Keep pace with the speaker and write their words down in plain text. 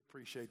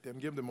Appreciate them.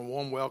 Give them a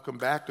warm welcome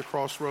back to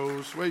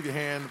Crossroads. Wave your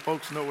hand. The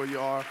folks know where you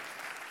are.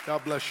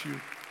 God bless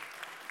you.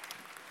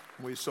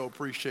 We so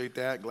appreciate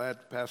that.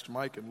 Glad Pastor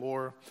Mike and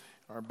Laura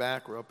are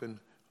back. We're up in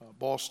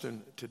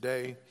Boston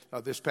today,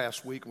 this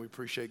past week, and we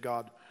appreciate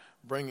God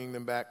bringing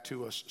them back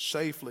to us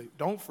safely.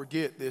 Don't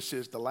forget, this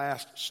is the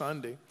last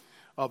Sunday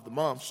of the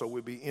month, so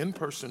we'll be in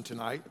person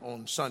tonight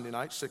on Sunday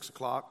night, 6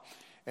 o'clock,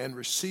 and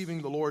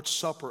receiving the Lord's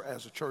Supper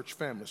as a church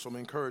family. So we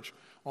encourage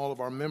all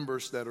of our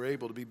members that are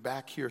able to be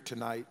back here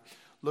tonight,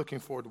 looking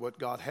forward to what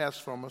God has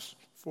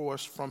for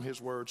us from his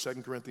word, 2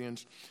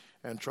 Corinthians,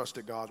 and trust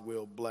that God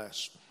will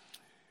bless.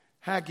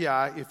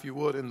 Haggai, if you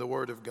would, in the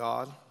word of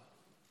God.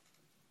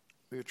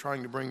 We are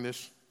trying to bring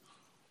this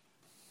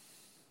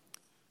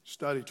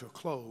study to a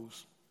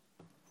close.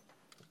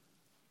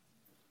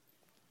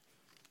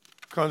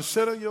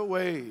 Consider your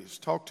ways.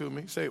 Talk to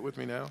me. Say it with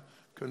me now.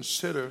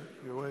 Consider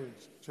your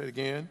ways. Say it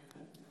again.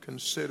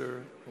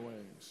 Consider your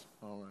ways.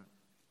 All right.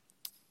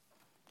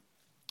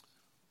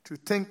 To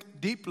think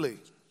deeply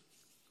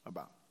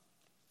about.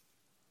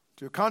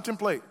 To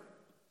contemplate.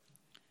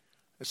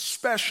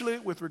 Especially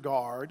with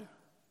regard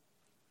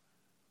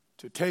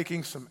to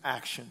taking some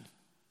action.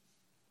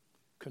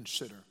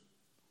 Consider.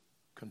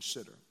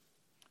 Consider.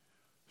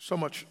 So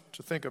much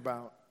to think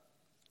about.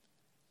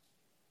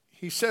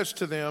 He says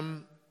to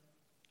them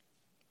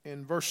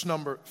in verse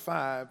number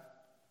 5,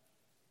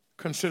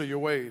 consider your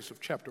ways of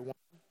chapter 1.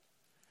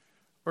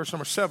 Verse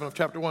number 7 of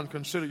chapter 1,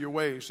 consider your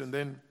ways. And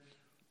then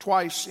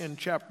twice in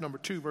chapter number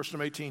 2, verse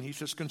number 18, he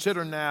says,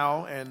 consider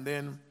now. And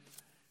then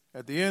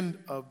at the end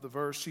of the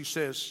verse, he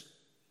says,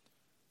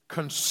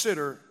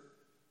 consider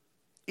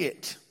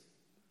it.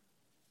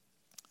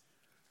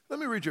 Let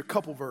me read you a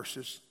couple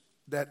verses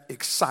that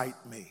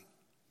excite me.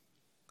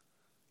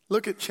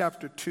 Look at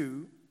chapter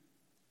 2,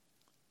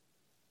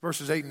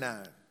 verses 8 and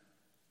 9.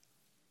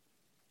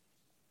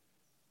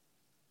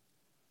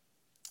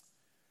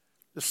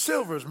 The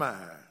silver is mine,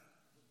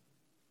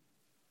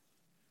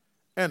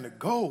 and the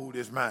gold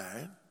is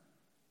mine,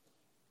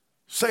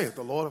 saith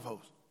the Lord of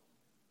hosts.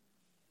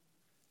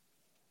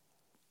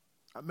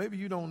 Maybe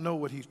you don't know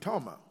what he's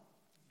talking about.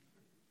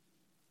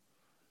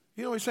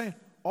 You know what he's saying?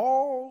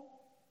 All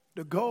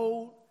the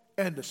gold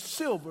and the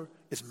silver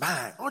is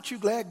mine. Aren't you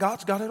glad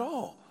God's got it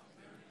all?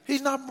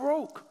 He's not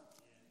broke.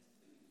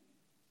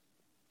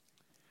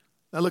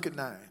 Now look at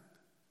 9.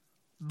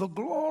 The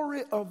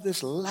glory of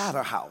this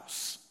latter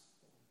house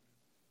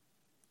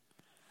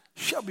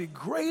shall be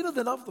greater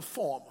than of the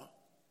former,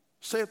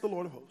 saith the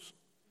Lord of hosts.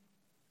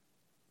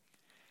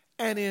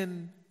 And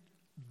in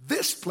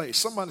this place,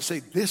 somebody say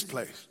this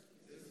place,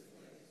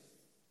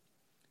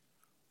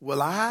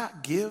 will I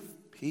give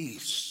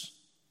peace,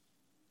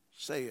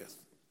 saith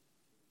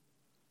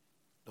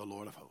the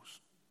Lord of hosts.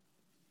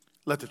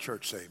 Let the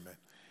church say amen.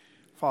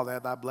 Father,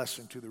 add thy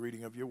blessing to the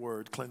reading of your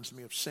word. Cleanse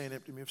me of sin,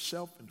 empty me of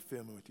self, and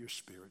fill me with your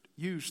spirit.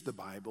 Use the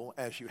Bible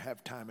as you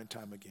have time and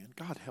time again.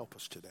 God, help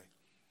us today.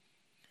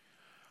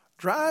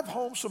 Drive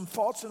home some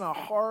thoughts in our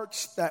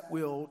hearts that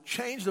will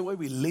change the way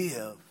we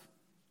live.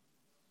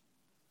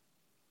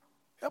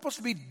 Help us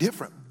to be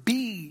different.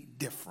 Be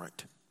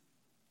different.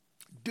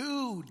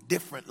 Do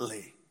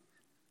differently.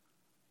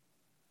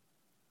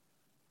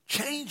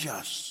 Change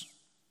us.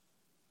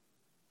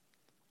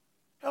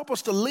 Help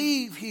us to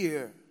leave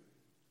here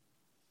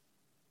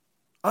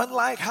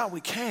unlike how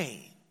we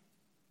came.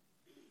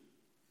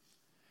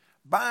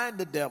 Bind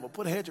the devil.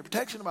 Put a hedge of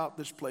protection about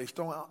this place.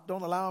 Don't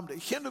allow him to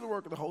hinder the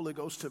work of the Holy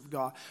Ghost of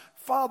God.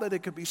 Father, there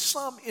could be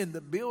some in the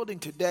building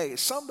today,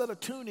 some that are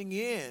tuning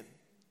in,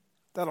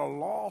 that are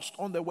lost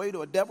on their way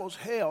to a devil's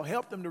hell.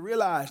 Help them to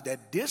realize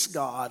that this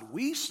God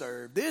we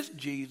serve, this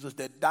Jesus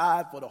that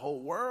died for the whole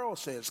world,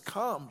 says,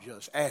 come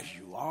just as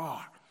you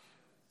are.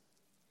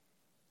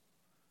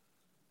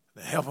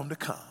 Now help them to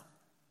come.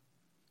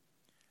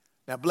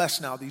 Now bless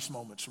now these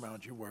moments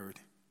around your word.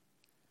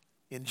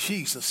 In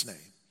Jesus' name.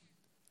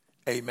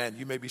 Amen.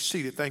 You may be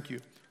seated. Thank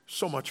you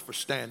so much for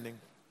standing.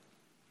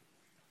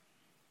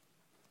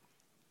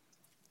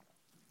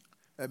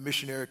 That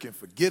missionary can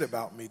forget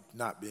about me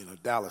not being a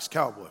Dallas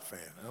Cowboy fan.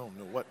 I don't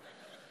know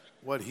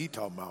what he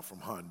talking about from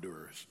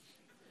Honduras.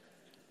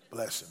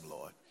 Bless him,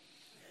 Lord.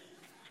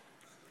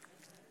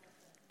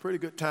 Pretty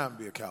good time to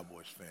be a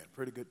Cowboys fan.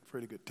 Pretty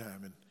good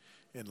time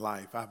in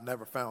life. I've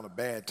never found a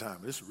bad time.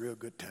 This is a real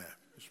good time.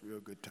 It's a real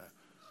good time.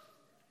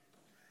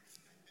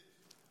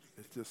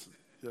 It's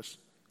just.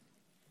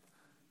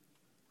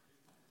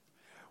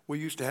 We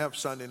used to have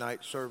Sunday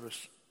night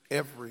service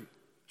every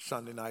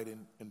Sunday night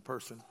in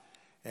person.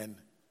 And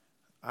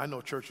I know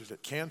churches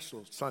that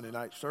cancel Sunday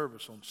night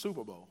service on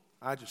Super Bowl.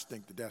 I just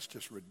think that that's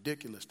just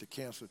ridiculous to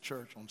cancel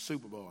church on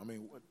Super Bowl.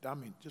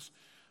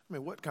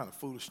 What kind of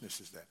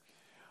foolishness is that?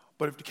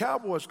 But if the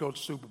Cowboys go to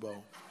Super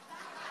Bowl,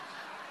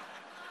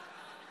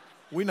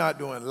 we're not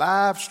doing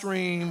live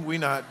stream. We're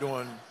not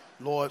doing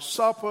Lord's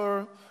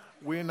Supper.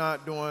 We're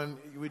not doing,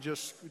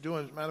 as a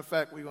matter of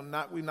fact, we're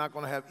not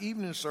going to have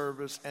evening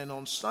service, and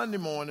on Sunday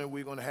morning,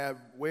 we're going to have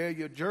Wear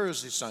Your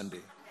Jersey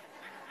Sunday.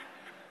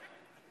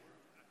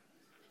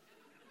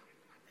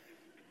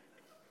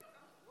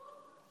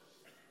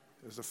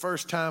 There's a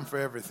first time for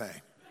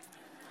everything.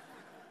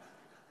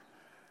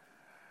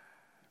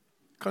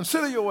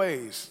 Consider your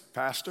ways,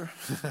 Pastor.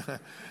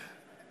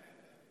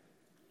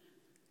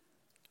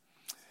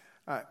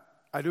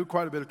 I do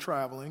quite a bit of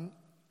traveling.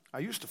 I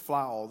used to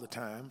fly all the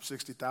time,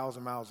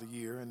 60,000 miles a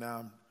year, and now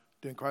I'm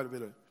doing quite a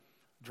bit of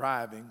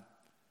driving.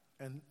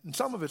 And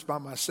some of it's by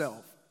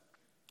myself.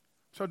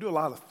 So I do a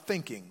lot of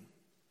thinking.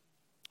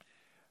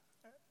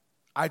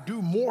 I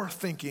do more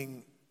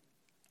thinking,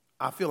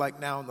 I feel like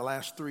now in the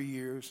last 3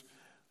 years.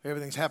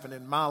 Everything's happened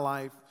in my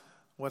life,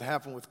 what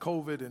happened with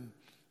COVID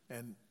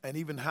and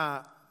even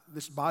how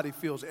this body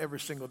feels every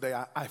single day.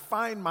 I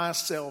find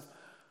myself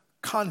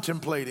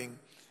contemplating.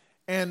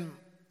 And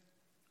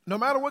no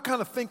matter what kind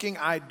of thinking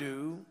I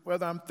do,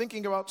 whether I'm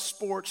thinking about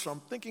sports or I'm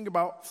thinking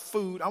about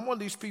food, I'm one of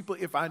these people,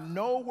 if I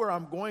know where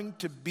I'm going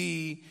to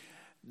be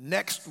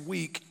next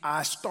week,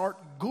 I start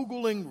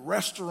Googling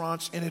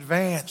restaurants in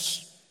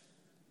advance.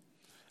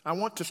 I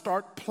want to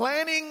start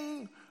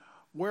planning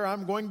where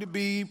I'm going to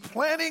be,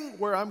 planning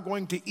where I'm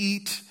going to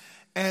eat,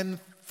 and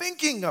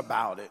thinking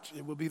about it.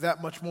 It will be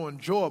that much more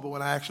enjoyable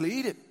when I actually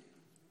eat it.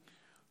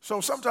 So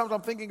sometimes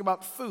I'm thinking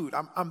about food.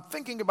 I'm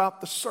thinking about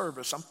the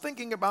service. I'm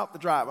thinking about the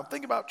drive. I'm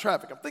thinking about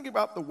traffic. I'm thinking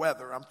about the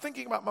weather. I'm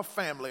thinking about my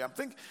family.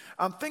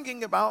 I'm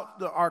thinking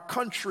about our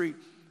country.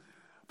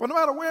 But no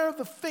matter where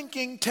the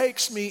thinking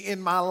takes me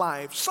in my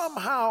life,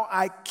 somehow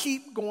I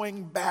keep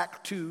going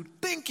back to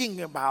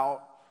thinking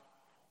about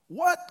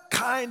what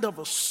kind of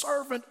a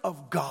servant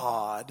of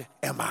God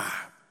am I?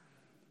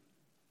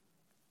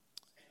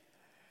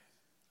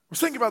 I was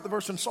thinking about the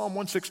verse in Psalm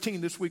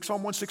 116 this week.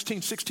 Psalm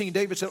 116:16,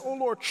 David said, "O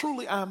Lord,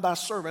 truly I am thy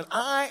servant.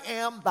 I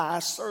am thy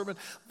servant.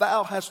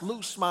 Thou hast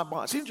loosed my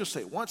bonds." He didn't just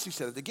say it once, he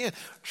said it again.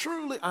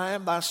 Truly I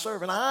am thy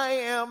servant. I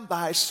am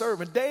thy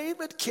servant.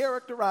 David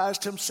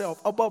characterized himself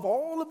above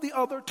all of the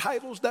other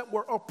titles that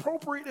were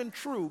appropriate and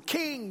true.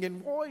 King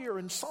and warrior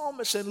and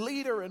psalmist and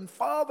leader and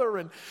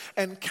father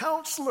and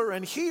counselor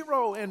and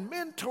hero and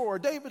mentor.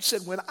 David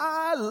said, when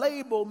I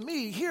label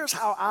me, here's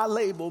how I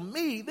label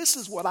me. This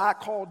is what I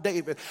call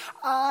David.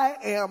 I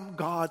am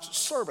God's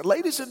servant.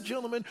 Ladies and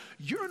gentlemen,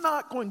 you're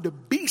not going to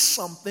be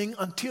something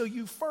until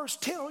you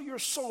first tell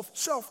yourself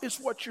it's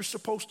what you're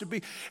supposed to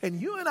be.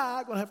 And you and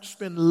I are going to have to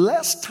spend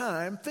less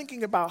time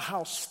thinking about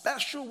how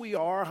special we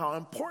are, how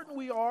important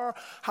we are,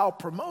 how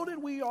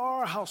promoted we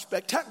are, how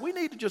spectacular. We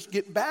need to just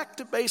get back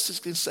to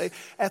basics and say,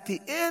 at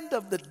the end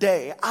of the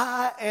day,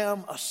 I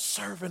am a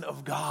servant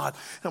of God.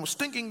 And I was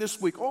thinking this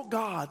week, oh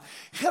God,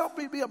 help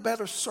me be a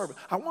better servant.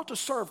 I want to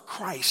serve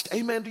Christ.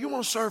 Amen. Do you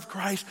want to serve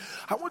Christ?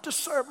 I want to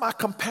serve my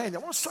companion. I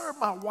want to serve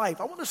my wife.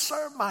 I want to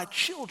serve my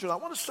children. I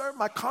want to serve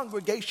my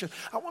congregation.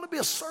 I want to be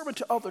a servant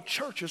to other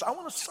churches. I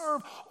want to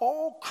serve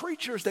all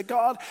creatures that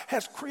God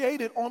has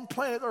created on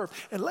planet Earth.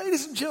 And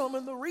ladies and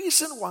gentlemen, the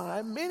reason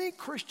why many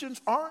Christians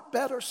aren't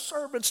better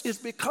servants is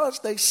because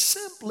they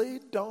simply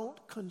don't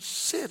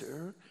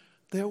consider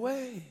their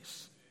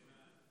ways.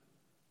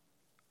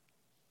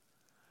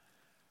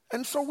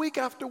 And so week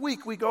after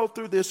week, we go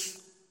through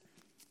this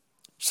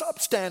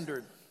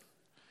substandard,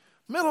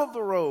 middle of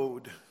the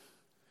road,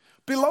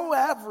 below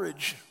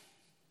average,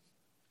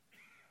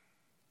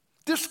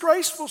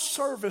 disgraceful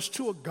service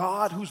to a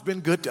God who's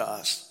been good to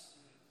us.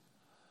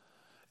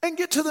 And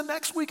get to the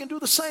next week and do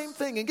the same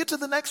thing, and get to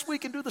the next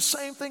week and do the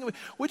same thing.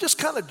 We just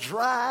kind of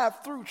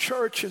drive through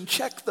church and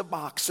check the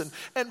box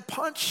and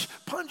punch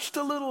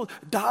the little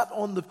dot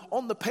on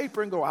the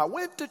paper and go, I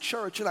went to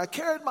church and I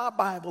carried my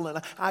Bible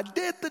and I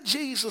did the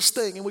Jesus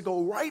thing. And we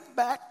go right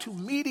back to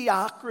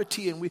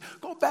mediocrity, and we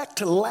go back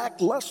to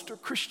lackluster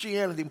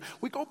Christianity.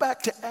 We go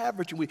back to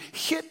average, and we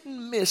hit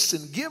and miss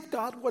and give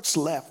God what's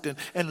left,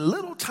 and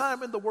little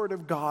time in the Word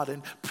of God,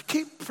 and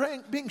keep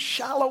praying, being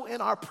shallow in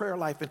our prayer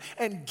life,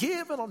 and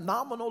give at a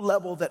nominal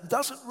level that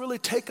doesn't really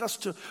take us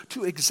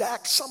to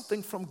exact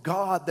something from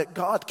God that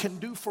God can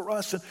do for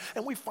us.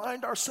 And we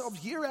find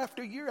ourselves year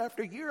after year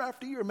after year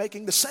after year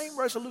making the same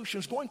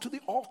resolutions, going to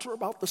the altar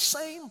about the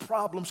same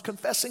problems,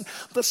 confessing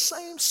the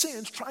same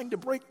sins, trying to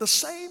break the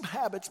same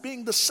habits,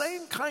 being the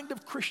same kind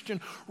of Christian,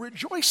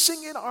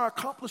 rejoicing in our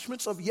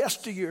accomplishments of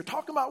yesteryear,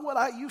 talking about what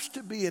I used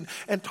to be, and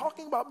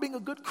talking about being a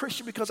good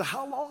Christian because of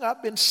how long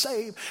I've been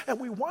saved. And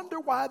we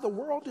wonder why the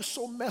world is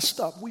so messed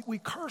up. We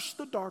curse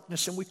the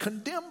darkness, and we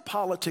condemn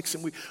politics,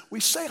 and we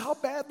say how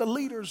bad the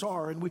leaders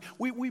are, and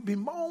we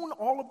bemoan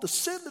all of the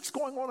sin that's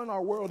going on in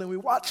our world, and we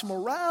watch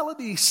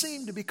morality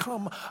seem to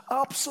become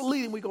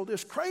obsolete, and we go,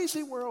 this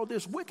crazy world,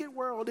 this wicked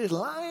world, this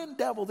lying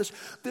devil,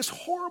 this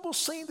horrible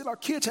scene that our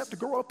kids have to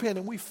grow up in,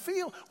 and we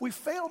fail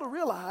to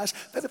realize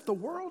that if the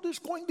world is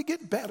going to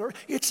get better,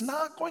 it's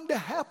not going to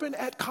happen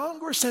at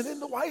Congress and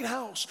in the White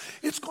House.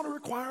 It's going to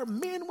require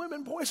men,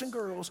 women, boys, and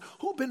girls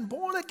who've been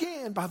born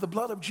again by the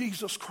blood of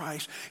Jesus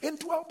Christ,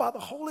 indwelt by the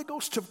Holy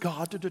Ghost of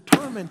God, to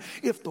determine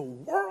if the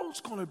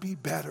world's going to be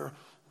better,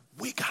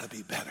 we got to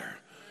be better.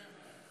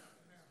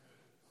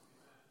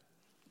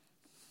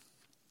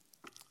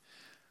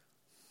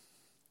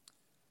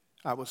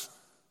 I was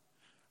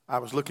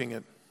looking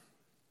at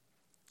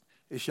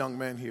this young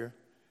man here,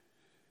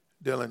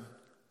 Dylan,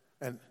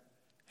 and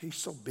he's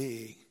so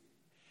big.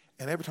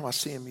 And every time I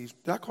see him, did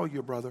I call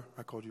you a brother?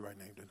 I called you right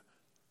name, didn't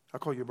I? I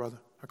called you a brother?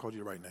 I called you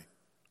the right name.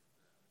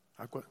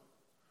 I what?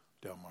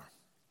 Delmar.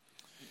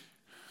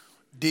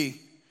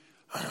 D.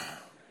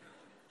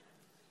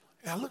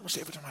 And I look and say,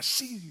 every time I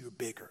see you, you're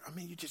bigger. I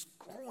mean, you're just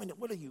growing.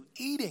 What are you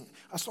eating?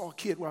 I saw a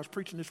kid where I was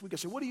preaching this week. I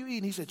said, what are you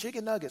eating? He said,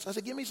 chicken nuggets. I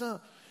said, give me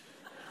some.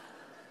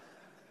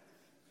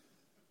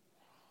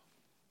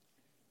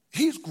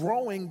 He's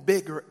growing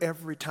bigger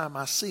every time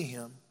I see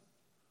him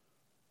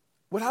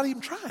without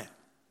even trying.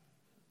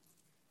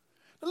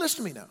 Now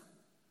listen to me now.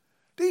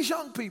 These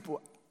young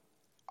people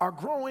are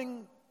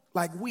growing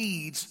like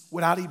weeds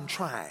without even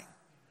trying.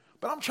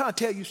 But I'm trying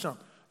to tell you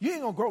something. You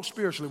ain't going to grow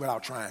spiritually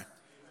without trying.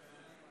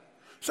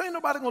 So ain't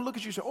nobody going to look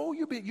at you and say, oh,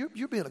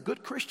 you're being a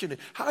good Christian.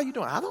 How are you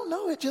doing? I don't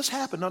know. It just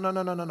happened.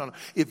 No.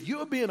 If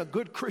you're being a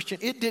good Christian,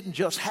 it didn't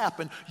just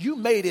happen. You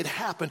made it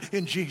happen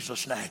in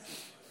Jesus' name.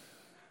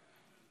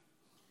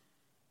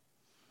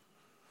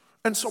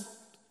 And so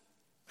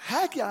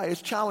Haggai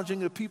is challenging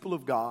the people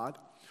of God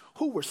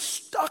who were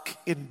stuck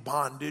in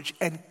bondage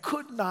and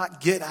could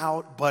not get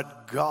out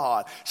but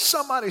God.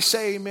 Somebody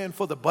say amen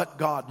for the but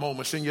God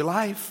moments in your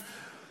life.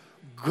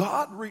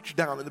 God reached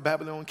down in the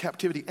Babylonian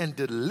captivity and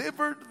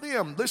delivered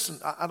them. Listen,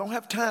 I don't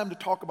have time to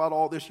talk about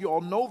all this. You all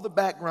know the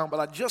background, but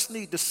I just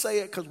need to say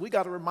it because we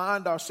got to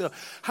remind ourselves.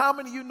 How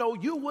many of you know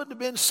you wouldn't have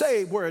been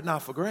saved were it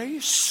not for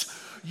grace?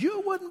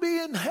 You wouldn't be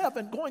in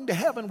heaven, going to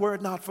heaven were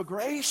it not for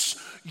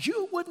grace.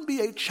 You wouldn't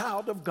be a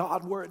child of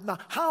God were it not.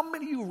 How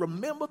many of you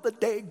remember the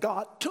day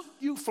God took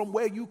you from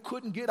where you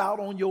couldn't get out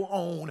on your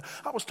own?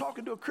 I was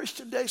talking to a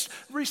Christian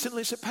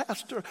recently, said,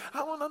 Pastor, I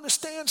don't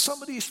understand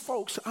some of these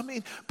folks. I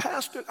mean,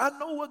 Pastor, I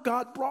know where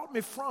God brought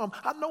me from.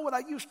 I know what I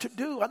used to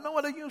do. I know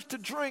what I used to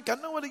drink. I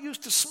know what I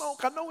used to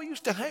smoke. I know I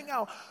used to hang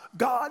out.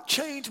 God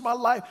changed my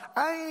life.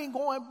 I ain't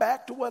going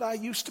back to what I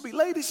used to be.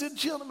 Ladies and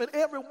gentlemen,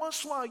 every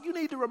once in a while, you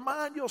need to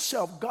remind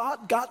yourself,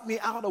 God got me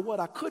out of what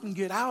I couldn't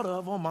get out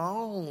of on my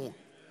own.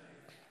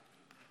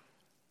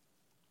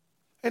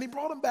 And he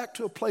brought him back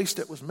to a place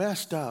that was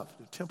messed up.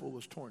 The temple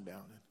was torn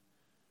down.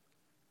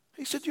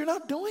 He said, you're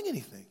not doing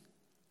anything.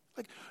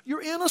 Like,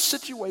 you're in a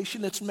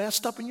situation that's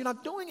messed up and you're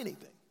not doing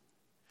anything.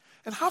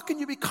 And how can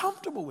you be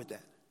comfortable with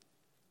that?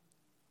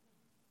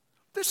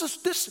 This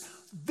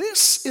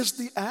is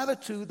the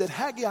attitude that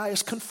Haggai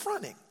is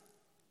confronting.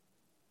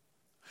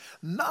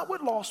 Not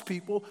with lost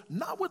people,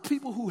 not with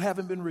people who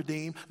haven't been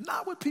redeemed,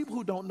 not with people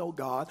who don't know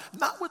God,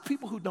 not with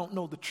people who don't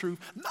know the truth,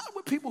 not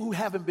with people who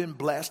haven't been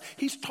blessed.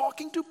 He's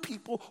talking to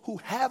people who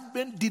have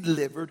been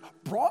delivered,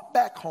 brought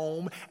back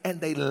home, and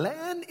they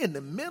land in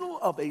the middle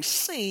of a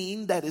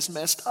scene that is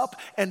messed up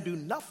and do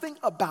nothing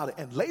about it.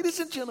 And ladies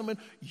and gentlemen,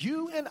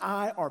 you and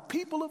I are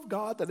people of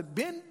God that have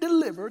been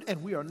delivered,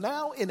 and we are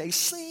now in a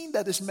scene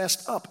that is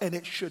messed up, and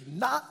it should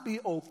not be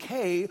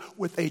okay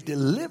with a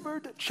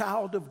delivered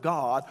child of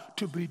God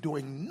to be doing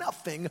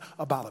nothing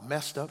about a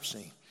messed up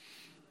scene.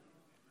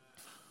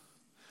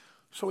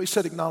 So he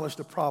said, acknowledge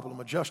the problem,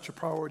 adjust your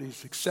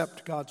priorities,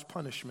 accept God's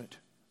punishment,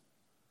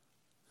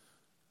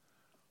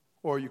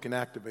 or you can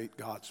activate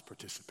God's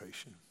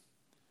participation.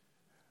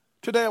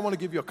 Today I want to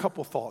give you a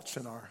couple thoughts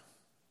in our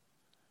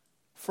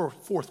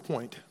fourth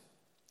point,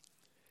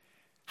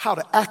 how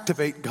to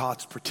activate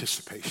God's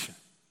participation.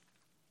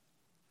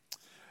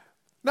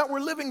 Now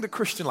we're living the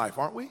Christian life,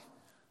 aren't we?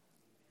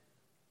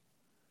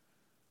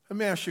 Let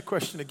me ask you a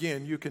question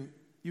again. You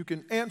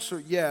can answer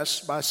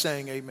yes by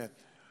saying amen.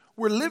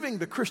 We're living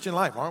the Christian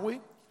life, aren't we?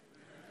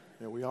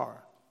 Yeah, we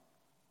are.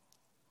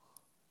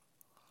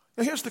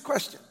 Now here's the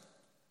question.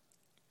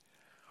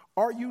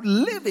 Are you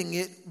living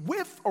it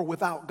with or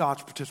without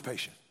God's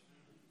participation?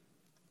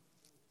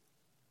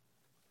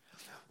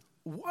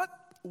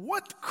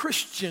 What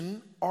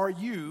Christian are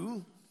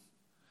you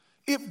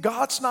if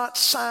God's not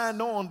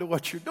signed on to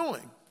what you're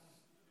doing?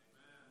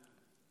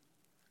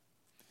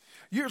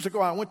 Years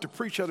ago, I went to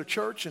preach at a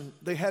church, and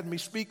they had me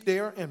speak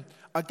there, and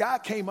a guy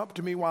came up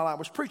to me while I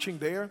was preaching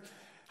there.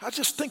 I was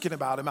just thinking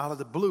about him out of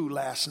the blue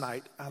last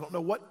night. I don't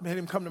know what made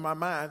him come to my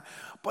mind,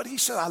 but he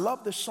said, I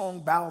love this song,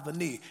 Bow the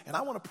Knee, and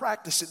I want to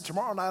practice it.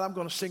 Tomorrow night, I'm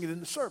going to sing it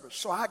in the service.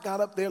 So I got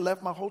up there,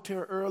 left my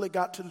hotel early,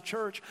 got to the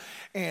church,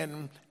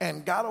 and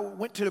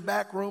went to the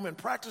back room and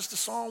practiced the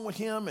song with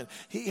him, and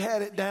he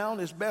had it down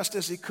as best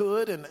as he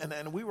could,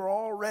 and we were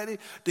all ready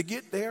to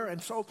get there.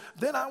 And so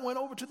then I went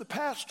over to the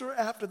pastor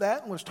after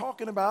that and was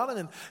talking about it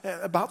and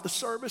about the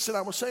service, and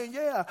I was saying,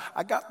 yeah,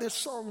 I got this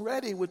song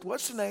ready with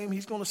what's the name?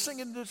 He's going to sing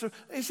it in the service.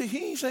 He said,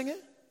 he ain't singing.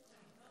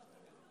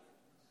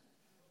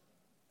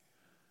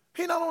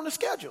 He's not on the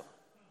schedule.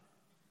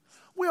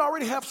 We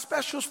already have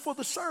specials for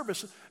the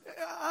service.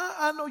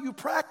 I know you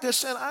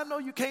practice, and I know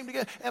you came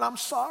together, and I'm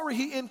sorry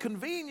he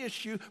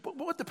inconvenienced you. But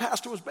what the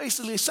pastor was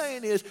basically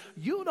saying is,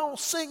 you don't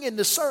sing in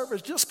the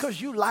service just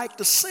because you like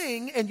to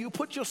sing and you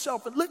put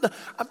yourself in.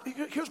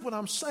 Here's what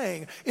I'm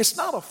saying. It's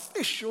not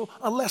official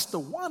unless the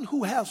one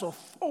who has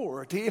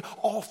authority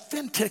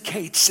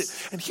authenticates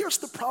it. And here's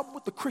the problem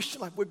with the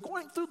Christian life. We're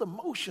going through the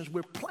motions.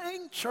 We're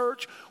playing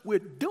church. We're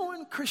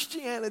doing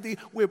Christianity.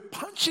 We're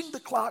punching the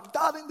clock,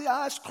 dotting the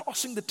I's,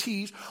 crossing the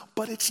T's.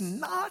 But it's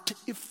not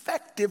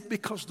effective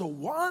because the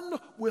one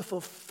with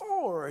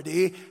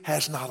authority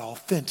has not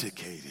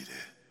authenticated it.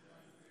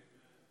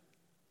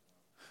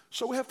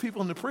 So we have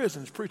people in the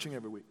prisons preaching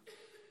every week.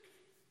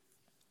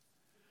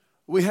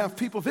 We have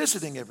people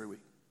visiting every week.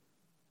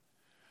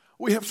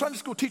 We have Sunday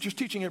school teachers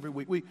teaching every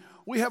week.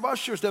 We have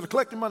ushers that are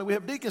collecting money. We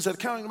have deacons that are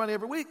counting money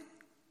every week.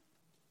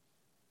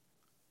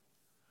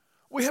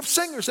 We have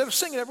singers that are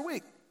singing every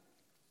week.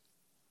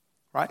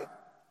 Right?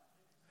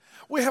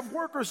 We have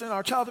workers in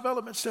our child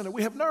development center.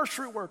 We have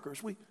nursery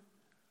workers. We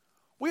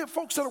have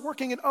folks that are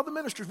working in other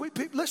ministries.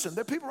 Listen,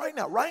 there are people right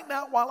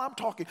now while I'm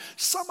talking,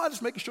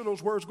 somebody's making sure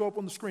those words go up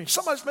on the screen.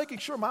 Somebody's making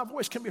sure my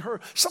voice can be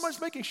heard.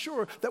 Somebody's making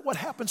sure that what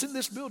happens in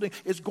this building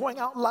is going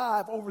out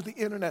live over the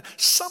internet.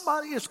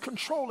 Somebody is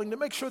controlling to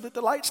make sure that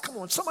the lights come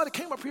on. Somebody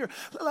came up here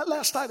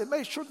last night and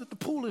made sure that the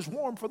pool is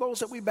warm for those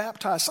that we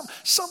baptize.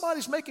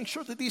 Somebody's making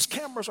sure that these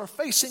cameras are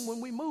facing when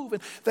we move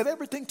and that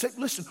everything takes.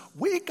 Listen,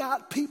 we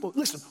got people.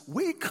 Listen,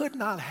 we could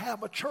not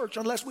have a church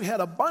unless we had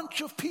a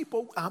bunch of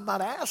people. I'm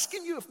not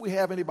asking you if we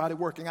have anybody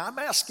working. I'm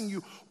asking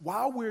you,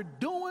 while we're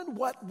doing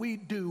what we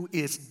do,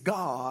 is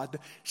God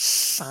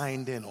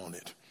signed in on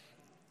it?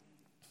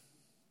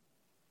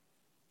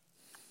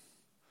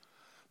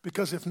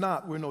 Because if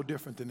not, we're no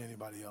different than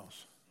anybody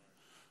else.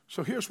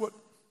 So here's what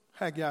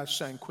Haggai is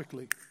saying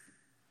quickly.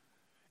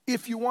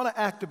 If you want to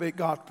activate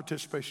God's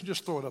participation,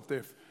 just throw it up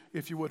there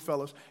if you would,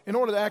 fellas. In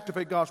order to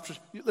activate God's,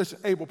 listen,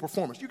 able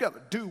performance, you got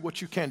to do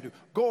what you can do.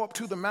 Go up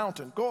to the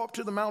mountain. Go up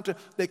to the mountain.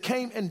 They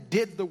came and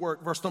did the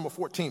work, verse number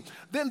 14.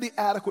 Then the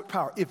adequate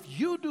power. If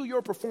you do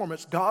your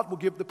performance, God will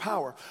give the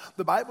power.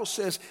 The Bible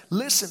says,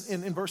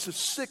 listen, in verses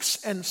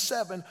 6 and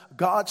 7,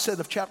 God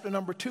said of chapter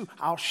number 2,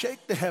 I'll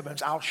shake the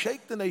heavens. I'll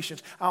shake the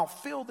nations. I'll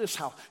fill this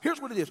house.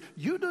 Here's what it is.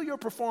 You do your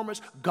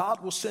performance,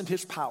 God will send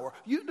his power.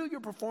 You do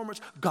your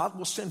performance, God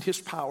will send his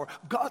power.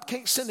 God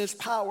can't send his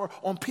power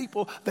on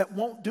people that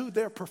won't do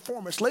their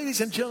performance.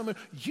 Ladies and gentlemen,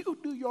 you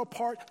do your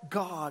part,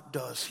 God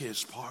does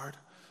his part.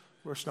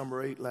 Verse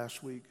number 8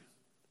 last week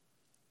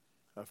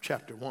of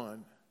chapter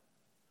 1.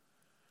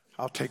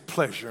 I'll take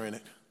pleasure in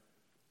it.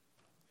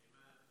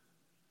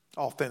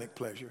 Authentic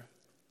pleasure.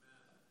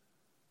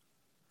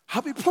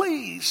 I'll be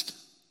pleased.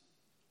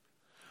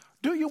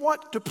 Do you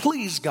want to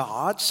please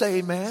God? Say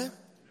amen.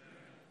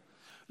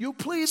 You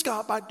please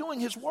God by doing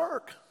his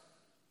work.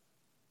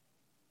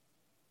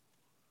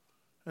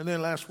 And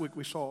then last week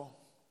we saw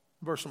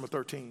verse number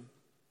 13.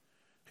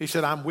 He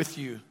said, I'm with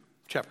you,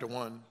 chapter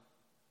 1.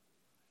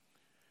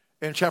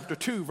 In chapter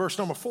 2, verse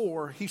number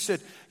 4, he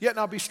said, yet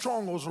now be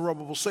strong, O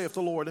Zerubbabel, saith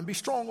the Lord, and be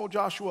strong, O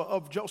Joshua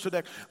of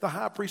Josedek, the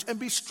high priest, and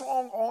be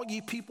strong, all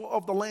ye people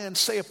of the land,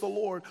 saith the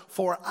Lord,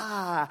 for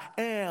I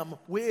am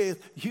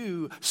with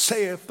you,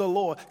 saith the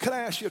Lord. Can I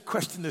ask you a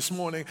question this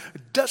morning?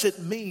 Does it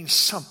mean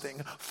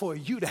something for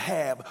you to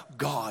have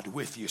God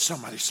with you?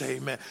 Somebody say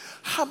amen.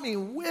 I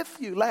mean, with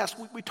you. Last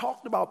week we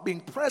talked about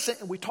being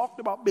present and we talked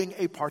about being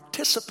a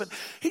participant.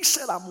 He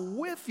said, I'm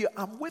with you.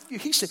 I'm with you.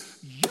 He said,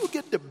 you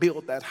get to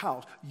build that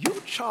house. You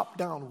chop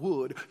down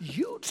wood.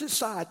 You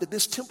decide that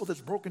this temple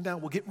that's broken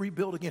down will get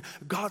rebuilt again.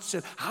 God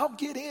said, I'll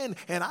get in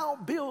and I'll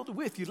build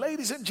with you.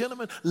 Ladies and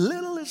gentlemen,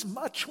 little is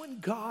much when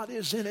God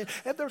is in it.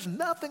 And there's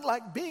nothing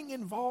like being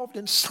involved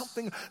in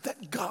something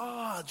that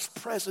God's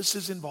presence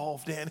is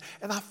involved in.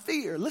 And I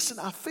fear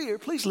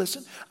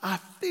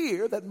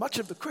that much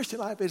of the Christian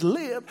life is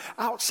lived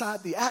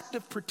outside the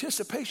active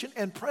participation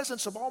and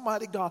presence of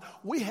Almighty God.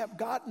 We have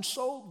gotten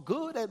so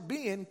good at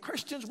being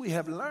Christians, we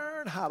have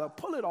learned how to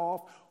pull it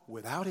off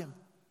without him.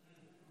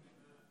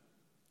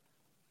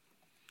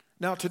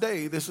 Now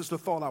today, this is the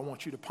thought I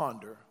want you to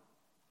ponder.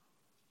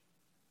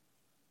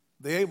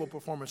 The able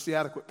performance, the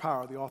adequate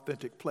power, the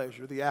authentic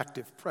pleasure, the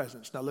active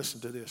presence. Now listen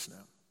to this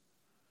now.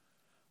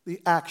 The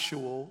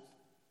actual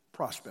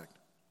prospect.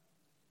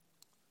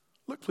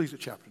 Look please at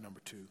chapter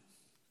number 2.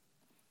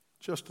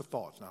 Just the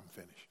thoughts and I'm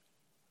finished.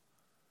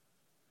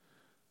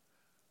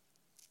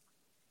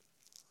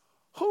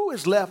 Who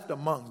is left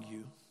among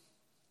you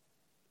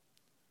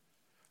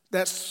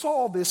that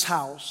saw this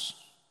house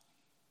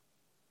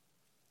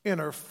in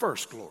her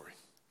first glory?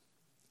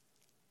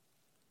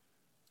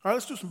 All right,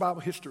 let's do some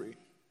Bible history.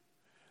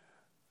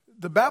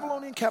 The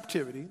Babylonian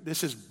captivity,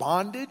 this is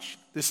bondage,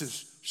 this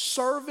is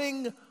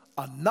serving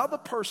another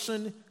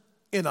person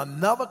in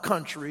another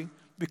country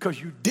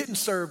because you didn't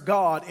serve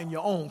God in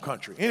your own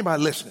country.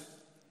 Anybody listening?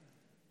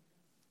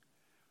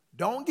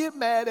 Don't get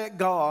mad at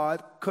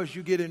God because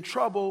you get in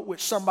trouble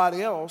with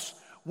somebody else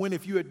when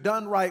if you had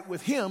done right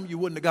with him, you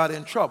wouldn't have got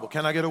in trouble.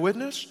 Can I get a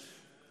witness?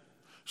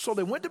 So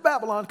they went to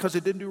Babylon because they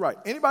didn't do right.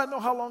 Anybody know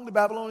how long the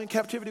Babylonian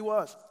captivity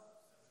was?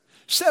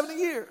 70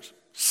 years.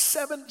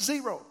 70.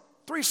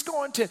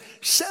 70.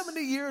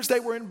 70 years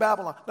they were in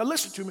Babylon. Now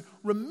listen to me.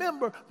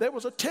 Remember, there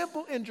was a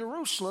temple in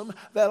Jerusalem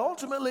that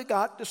ultimately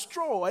got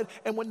destroyed.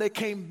 And when they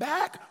came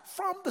back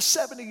from the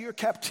 70-year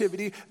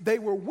captivity, they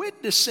were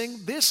witnessing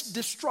this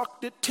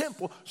destructed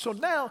temple. So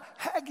now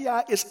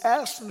Haggai is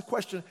asking the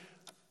question,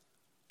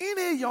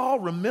 any of y'all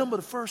remember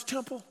the first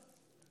temple?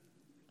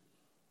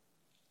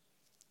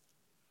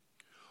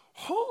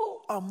 Who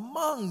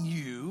among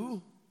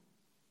you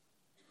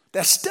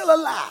that's still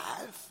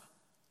alive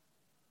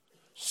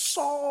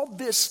saw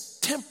this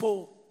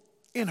temple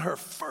in her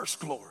first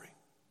glory?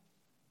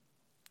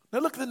 Now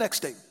look at the next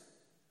statement.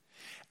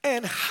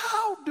 And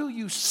how do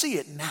you see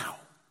it now?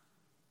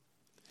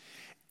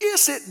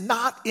 Is it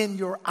not in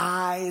your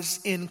eyes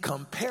in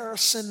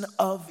comparison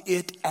of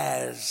it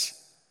as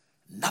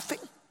nothing?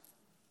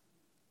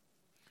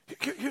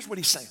 Here's what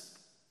he's saying.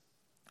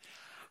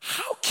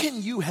 How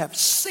can you have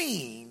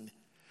seen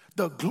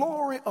the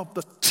glory of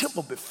the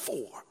temple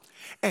before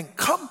and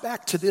come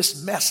back to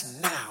this mess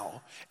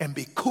now and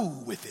be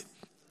cool with it?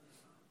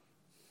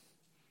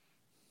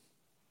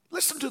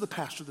 Listen to the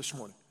pastor this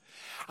morning.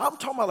 I'm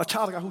talking about a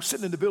child of God who's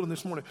sitting in the building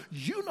this morning.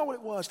 You know what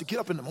it was to get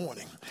up in the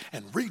morning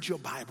and read your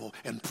Bible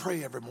and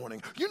pray every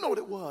morning. You know what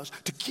it was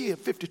to give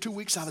 52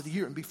 weeks out of the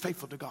year and be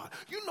faithful to God.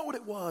 You know what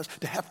it was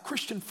to have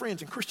Christian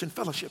friends and Christian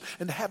fellowship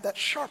and to have that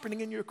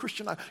sharpening in your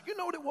Christian life. You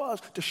know what it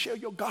was to share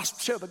your gospel,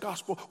 share the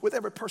gospel with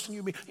every person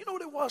you meet. You know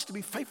what it was to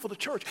be faithful to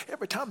church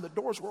every time the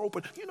doors were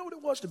open. You know what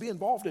it was to be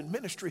involved in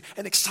ministry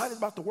and excited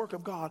about the work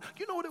of God.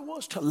 You know what it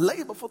was to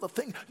labor for the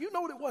thing. You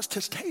know what it was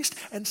to taste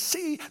and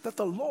see that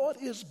the Lord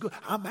is good.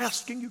 I'm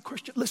asking you,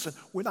 Christian, listen,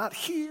 we're not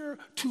here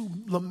to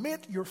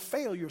lament your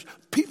failures.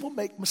 People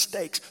make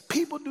mistakes.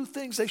 People do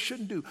things they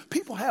shouldn't do.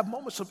 People have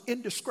moments of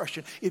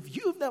indiscretion. If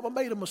you've never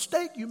made a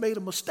mistake, you made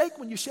a mistake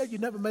when you said you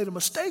never made a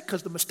mistake,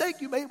 because the mistake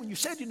you made when you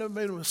said you never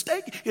made a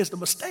mistake is the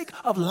mistake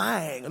of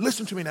lying. And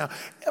listen to me now.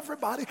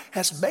 Everybody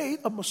has made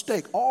a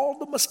mistake. All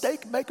the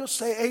mistake makers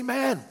say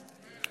amen.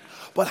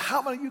 But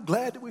how many of you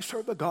glad that we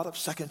serve the God of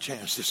second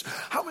chances?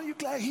 How many of you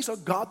glad he's a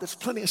God that's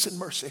plenteous in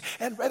mercy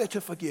and ready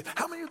to forgive?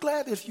 How many of you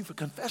glad that if you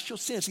confess your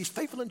sins, he's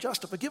faithful and just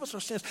to forgive us our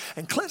sins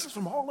and cleanse us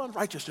from all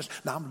unrighteousness?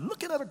 Now, I'm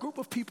looking at a group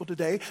of people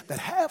today that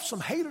have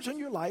some haters in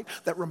your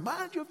life that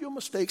remind you of your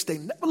mistakes. They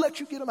never let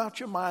you get them out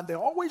your mind. They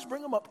always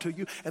bring them up to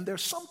you. And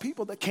there's some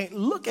people that can't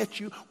look at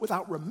you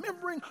without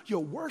remembering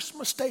your worst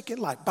mistake in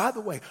life. By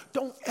the way,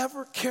 don't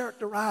ever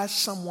characterize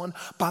someone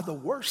by the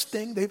worst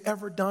thing they've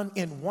ever done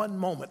in one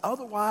moment.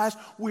 Otherwise,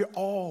 we're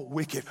all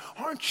wicked.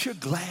 Aren't you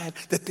glad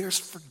that there's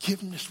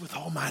forgiveness with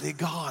Almighty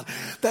God,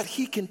 that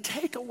he can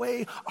take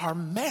away our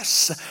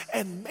mess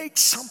and make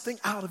something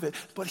out of it?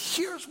 But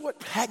here's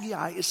what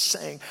Haggai is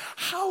saying.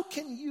 How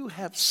can you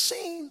have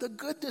seen the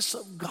goodness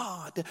of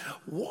God,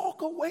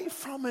 walk away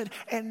from it,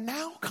 and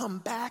now come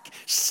back,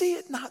 see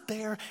it not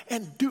there,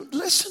 and do?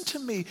 Listen to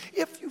me.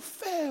 If you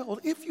failed,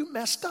 if you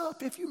messed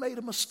up, if you made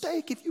a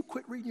mistake, if you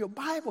quit reading your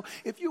Bible,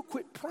 if you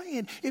quit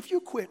praying, if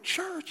you quit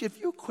church, if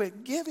you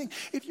quit giving,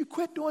 if you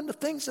quit doing the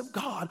things of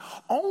God,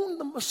 own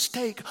the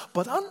mistake,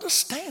 but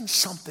understand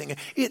something.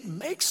 It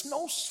makes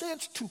no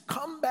sense to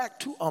come back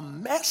to a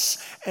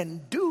mess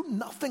and do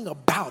nothing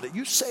about it.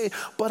 You say,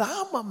 but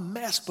I'm a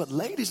mess. But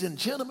ladies and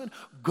gentlemen,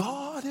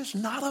 God is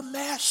not a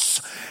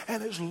mess.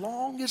 And as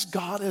long as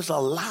God is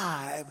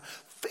alive,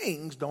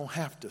 things don't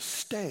have to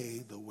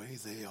stay the way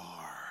they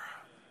are.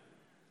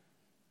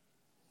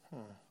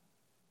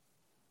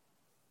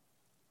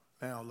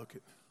 Now look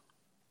at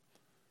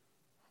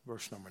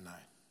verse number 9.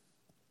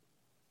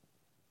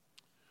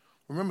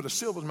 Remember, the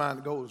silver is mine,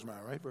 the gold is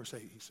mine, right? Verse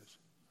 8, he says,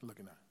 look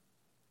at that.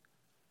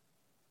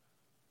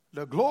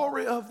 The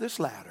glory of this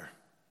latter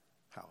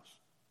house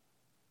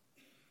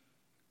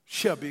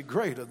shall be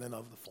greater than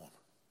of the former.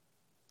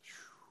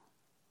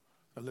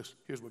 Now listen,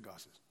 here's what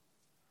God says.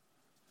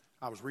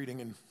 I was reading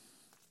in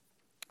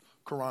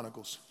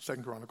Chronicles, 2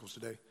 Chronicles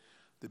today,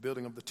 the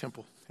building of the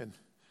temple and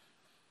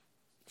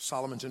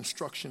Solomon's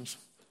instructions.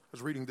 I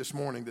was reading this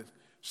morning that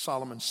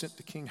Solomon sent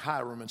to King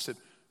Hiram and said,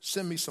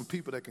 send me some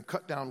people that can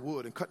cut down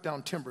wood and cut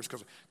down timbers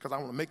because I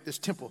want to make this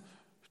temple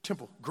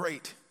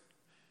great.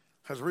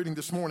 I was reading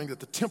this morning that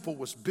the temple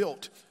was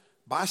built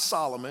by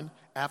Solomon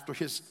after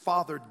his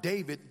father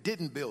David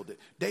didn't build it.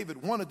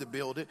 David wanted to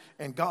build it,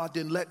 and God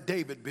didn't let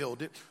David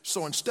build it.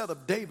 So instead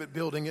of David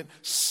building it,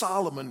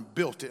 Solomon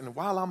built it. And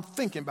while I'm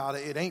thinking about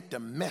it, it ain't the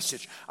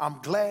message. I'm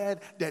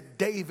glad that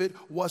David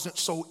wasn't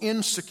so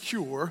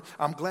insecure.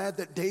 I'm glad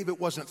that David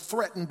wasn't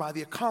threatened by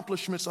the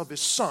accomplishments of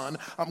his son.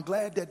 I'm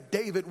glad that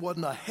David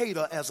wasn't a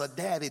hater as a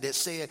daddy that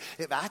said,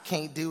 if I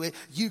can't do it,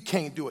 you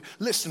can't do it.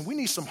 Listen, we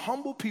need some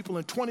humble people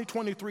in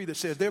 2023 that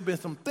says there have been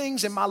some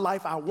things in my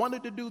life I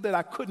wanted to do that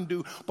I couldn't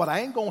do, but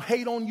I ain't going to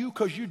hate on you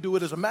because you do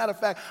it. As a matter of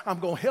fact, I'm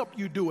going to help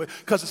you do it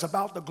because it's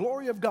about the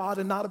glory of God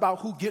and not about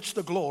who gets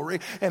the glory.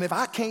 And if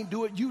I can't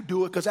do it, you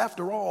do it, because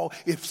after all,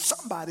 if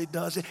somebody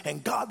does it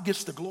and God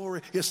gets the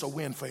glory, it's a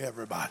win for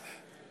everybody.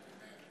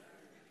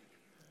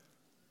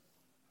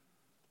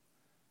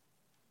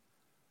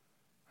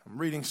 I'm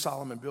reading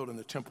Solomon building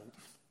the temple.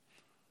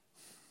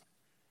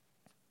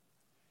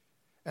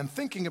 and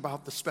thinking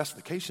about the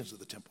specifications of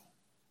the temple.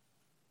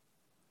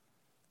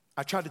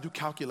 I tried to do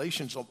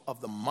calculations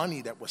of the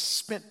money that was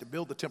spent to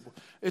build the temple.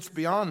 It's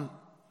beyond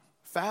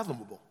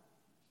fathomable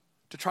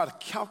to try to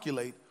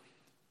calculate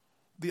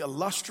the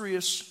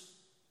illustrious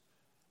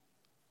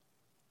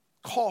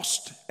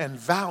cost and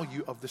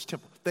value of this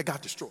temple that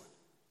got destroyed.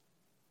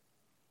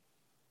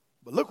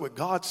 But look what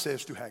God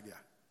says to Haggai.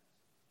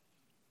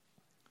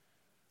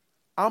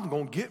 I'm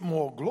going to get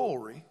more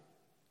glory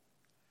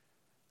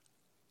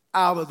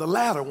out of the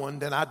latter one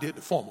than I did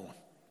the former one.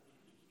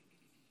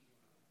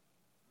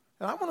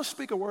 And I want to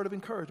speak a word of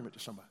encouragement to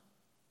somebody.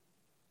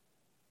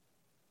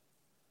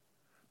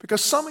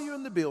 Because some of you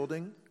in the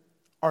building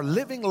are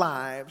living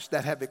lives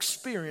that have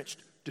experienced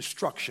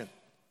destruction.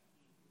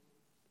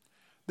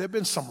 There have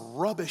been some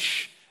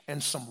rubbish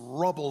and some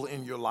rubble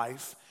in your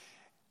life.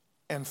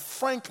 And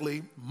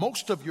frankly,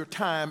 most of your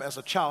time as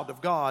a child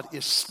of God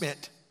is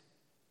spent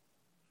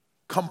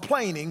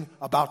complaining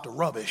about the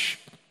rubbish.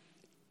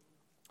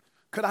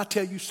 Could I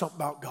tell you something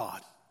about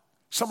God?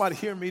 Somebody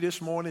hear me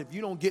this morning. If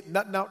you don't get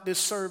nothing out this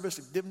service,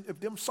 if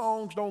them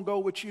songs don't go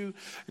with you,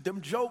 if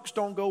them jokes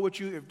don't go with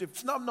you,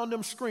 if nothing on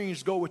them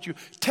screens go with you,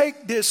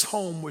 take this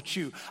home with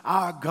you.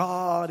 Our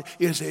God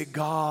is a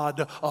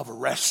God of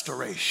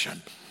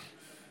restoration.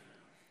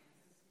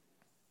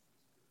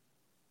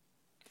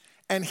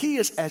 And he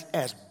is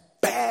as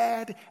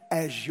bad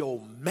as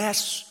your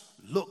mess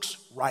looks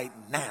right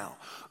now.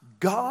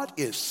 God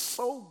is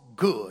so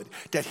good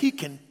that he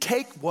can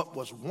take what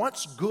was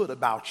once good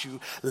about you,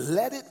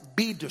 let it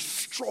be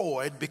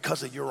destroyed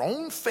because of your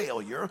own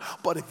failure.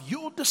 But if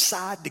you'll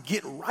decide to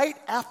get right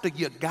after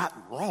you got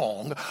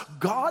wrong,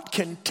 God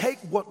can take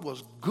what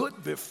was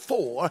good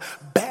before,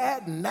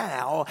 bad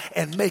now,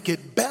 and make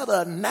it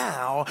better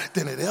now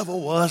than it ever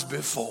was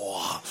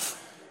before.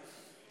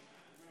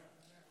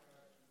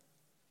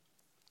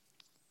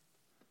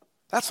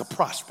 That's a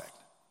prospect.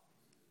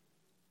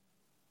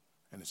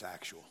 And it's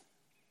actual.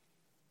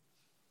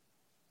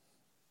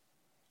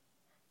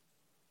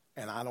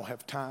 And I don't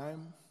have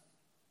time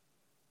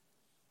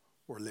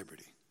or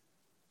liberty.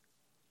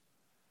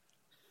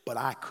 But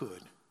I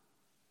could,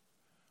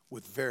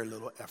 with very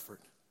little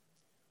effort,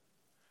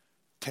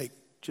 take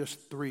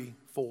just 3,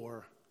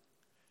 4,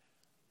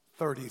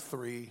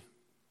 33,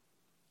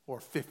 or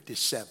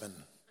 57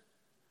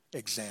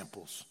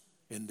 examples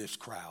in this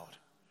crowd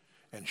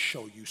and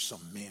show you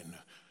some men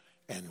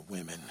and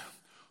women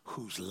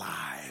whose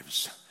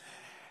lives,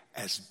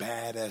 as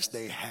bad as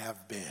they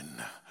have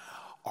been,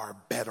 are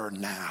better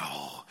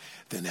now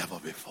than ever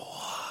before.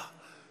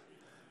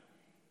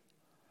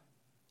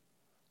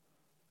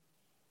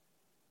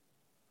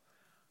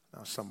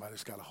 Now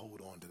somebody's got to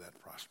hold on to that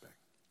prospect.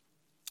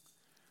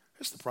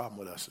 That's the problem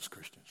with us as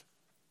Christians,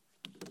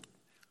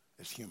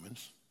 as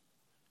humans,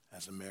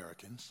 as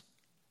Americans,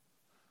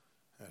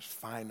 as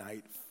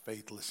finite,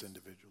 faithless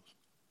individuals.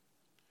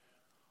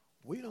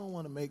 We don't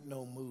want to make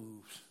no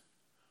moves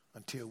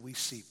until we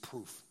see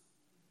proof.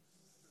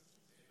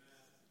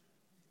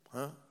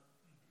 Huh?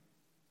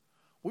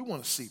 We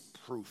want to see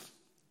proof.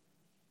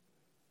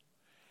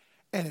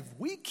 And if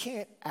we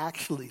can't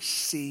actually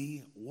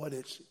see what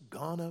it's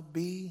gonna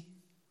be,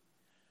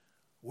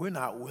 we're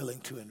not willing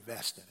to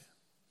invest in it.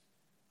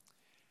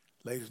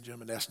 Ladies and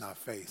gentlemen, that's not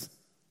faith.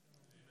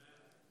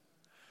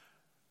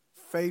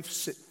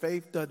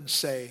 Faith doesn't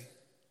say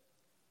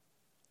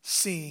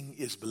seeing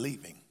is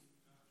believing.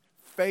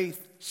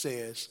 Faith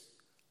says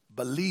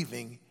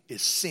believing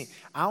is seeing.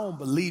 I don't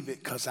believe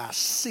it because I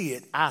see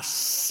it. I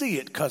see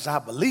it because I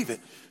believe it.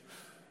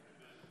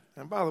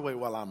 And by the way,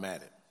 while I'm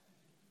at it,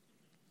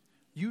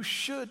 you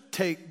should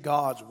take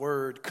God's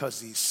word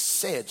because he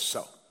said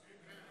so.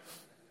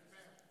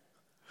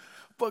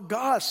 But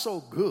God's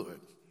so good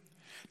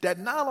that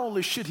not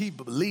only should he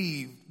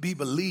be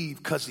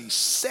believed because he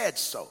said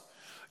so,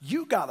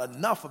 you got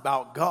enough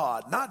about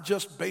God, not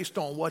just based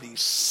on what he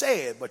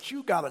said, but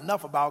you got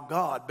enough about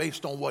God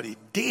based on what he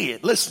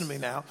did. Listen to me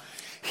now.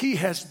 He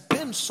has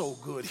been so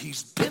good.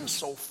 He's been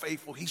so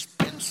faithful. He's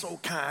been so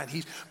kind.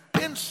 He's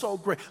been so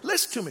great.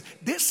 Listen to me.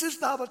 This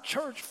is not a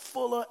church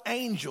full of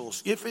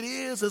angels. If it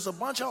is, there's a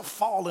bunch of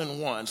fallen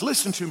ones.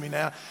 Listen to me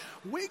now.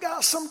 We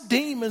got some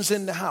demons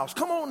in the house.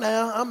 Come on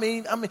now. I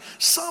mean,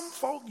 some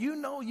folk, you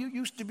know, you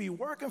used to be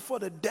working for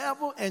the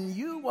devil and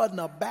you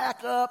wasn't a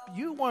backup.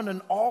 You weren't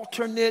an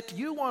alternate.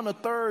 You weren't a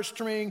third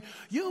string.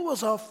 You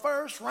was a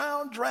first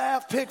round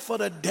draft pick for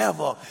the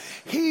devil.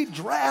 He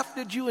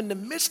drafted you in the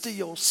midst of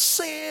your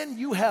sin.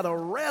 You had a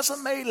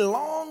resume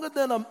longer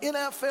than an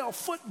NFL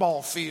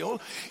football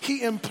field.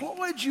 He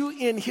employed you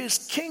in his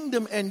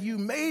kingdom and you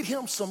made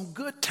him some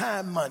good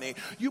time money.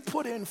 You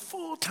put in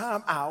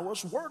full-time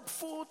hours, worked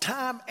full-time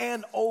time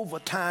and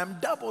overtime,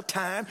 double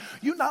time.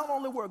 You not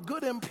only were a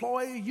good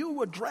employee, you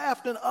were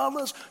drafting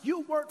others.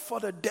 You worked for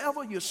the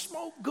devil. You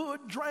smoked good,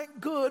 drank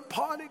good,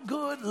 partied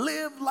good,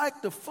 lived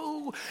like the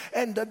fool.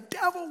 And the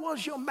devil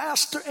was your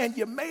master, and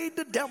you made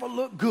the devil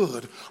look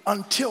good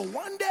until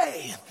one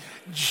day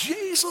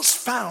Jesus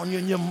found you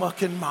in your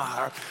muck and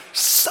mire,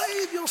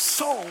 saved your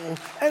soul,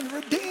 and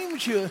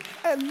redeemed you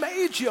and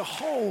made you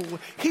whole.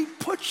 He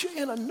put you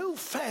in a new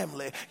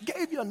family,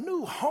 gave you a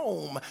new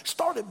home,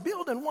 started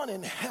building one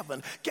in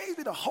heaven, gave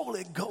you the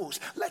Holy Ghost,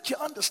 let you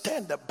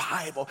understand the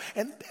Bible,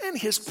 and then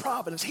his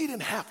providence. He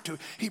didn't have to.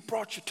 He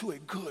brought you to a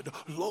good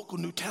local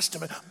New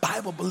Testament,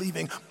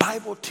 Bible-believing,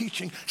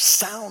 Bible-teaching,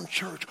 sound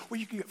church where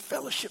you can get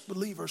fellowship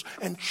believers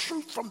and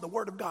truth from the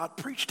Word of God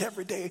preached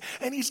every day.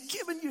 And he's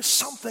given you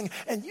something,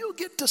 and you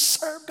get to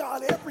serve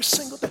God every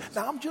single day.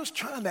 Now, I'm just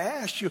trying to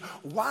ask you,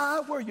 why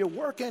were you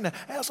working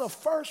as a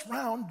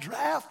first-round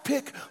draft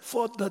pick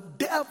for the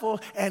devil,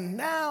 and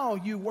now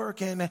you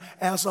working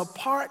as a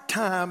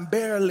part-time,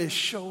 barely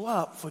show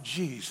up for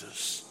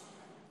Jesus?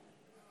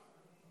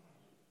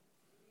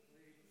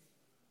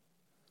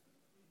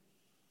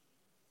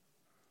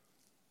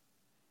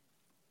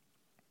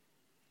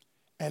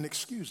 And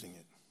excusing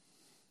it.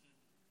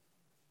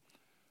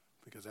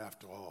 Because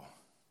after all,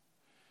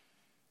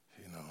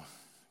 you know,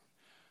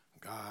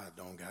 God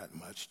don't got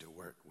much to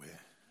work with.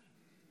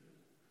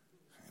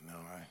 You know,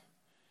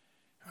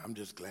 I'm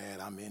just glad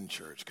I'm in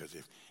church, because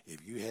if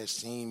you had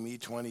seen me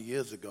 20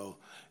 years ago,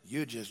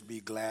 you'd just be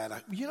glad.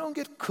 You don't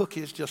get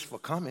cookies just for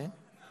coming.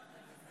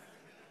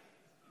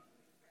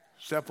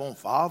 Except on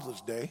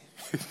Father's Day.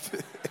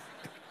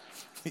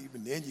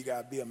 Even then, you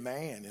got to be a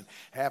man, and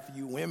half of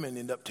you women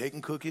end up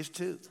taking cookies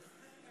too.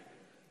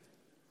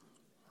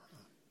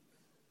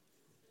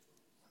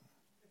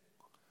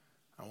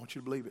 I want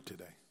you to believe it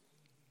today,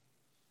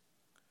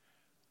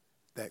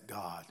 that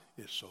God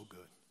is so good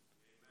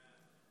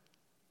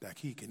that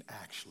he can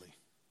actually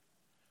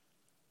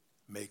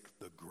make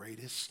the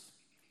greatest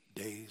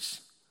days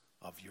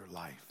of your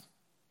life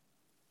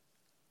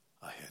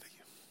ahead of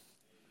you.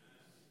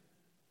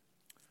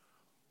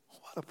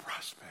 What a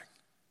prospect.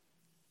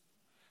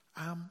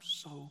 I'm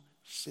so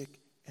sick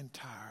and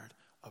tired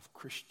of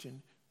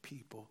Christian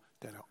people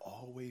that are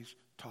always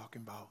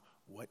talking about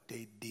what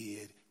they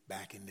did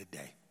back in the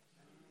day.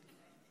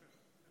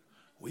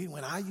 We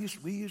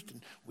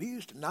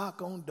used to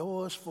knock on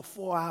doors for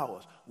 4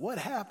 hours. What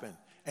happened?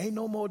 Ain't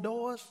no more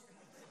doors?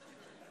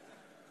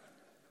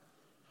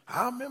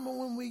 I remember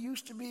when we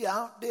used to be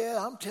out there.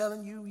 I'm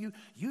telling you,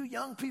 you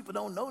young people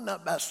don't know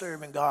nothing about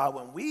serving God.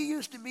 When we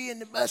used to be in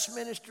the bus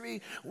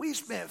ministry, we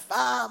spent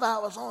 5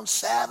 hours on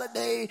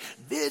Saturday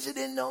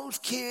visiting those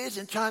kids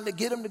and trying to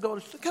get them to go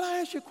to school. Can I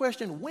ask you a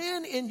question?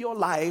 When in your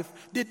life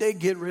did they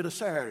get rid of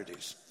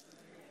Saturdays?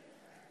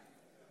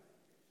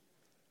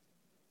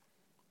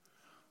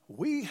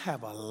 We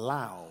have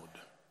allowed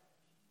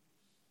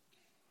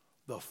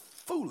the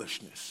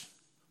foolishness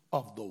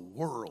of the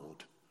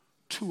world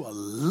to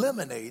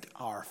eliminate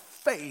our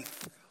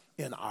faith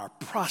in our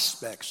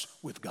prospects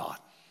with God.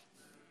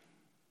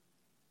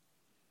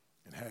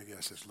 And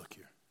Haggai says, look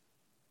here.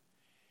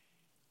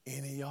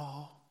 Any of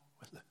y'all,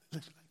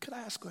 could I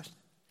ask a question?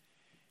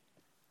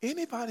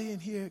 Anybody in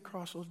here at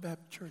Crossroads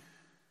Baptist Church,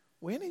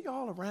 were any of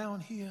y'all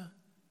around here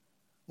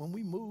when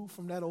we moved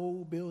from that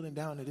old building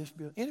down to this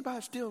building?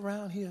 Anybody still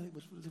around here?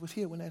 It was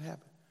here when that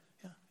happened?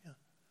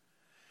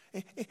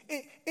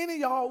 Any of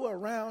y'all were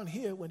around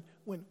here when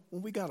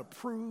we got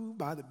approved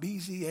by the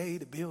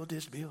BZA to build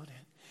this building?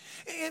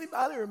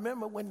 Anybody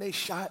remember when they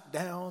shot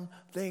down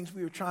things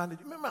we were trying to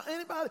do? Remember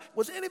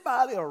was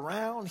anybody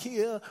around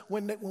here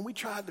when we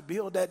tried to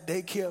build that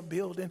daycare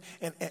building?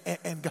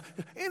 And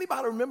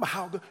anybody remember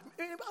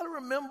anybody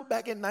remember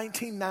back in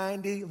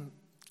 1990?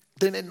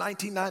 Then in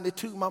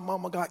 1992, my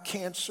mama got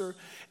cancer,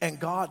 and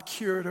God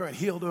cured her and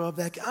healed her of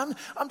that.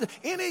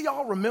 Any of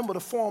y'all remember the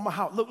former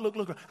house?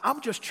 Look.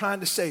 I'm just trying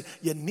to say,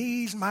 your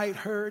knees might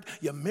hurt,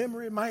 your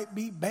memory might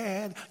be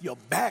bad, your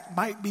back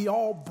might be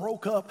all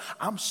broke up.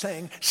 I'm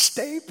saying,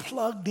 stay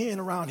plugged in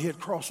around here at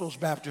Crossroads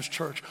Baptist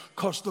Church,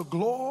 because the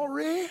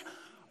glory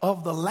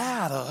of the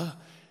latter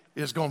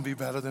is going to be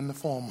better than the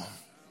former.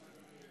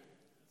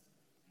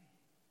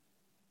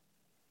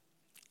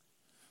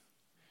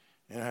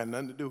 And it had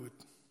nothing to do with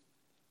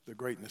the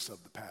greatness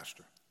of the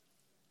pastor.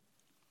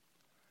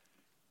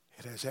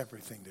 It has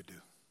everything to do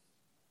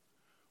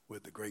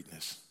with the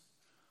greatness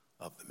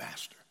of the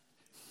master.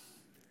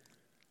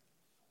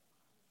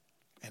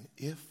 And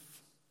if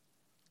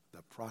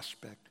the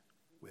prospect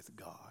with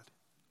God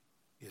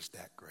is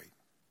that great,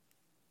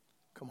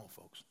 come on,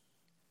 folks,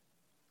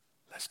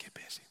 let's get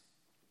busy.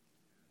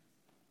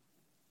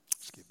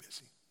 Let's get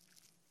busy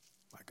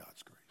by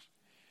God's grace.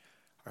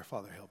 Our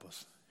Father, help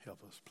us,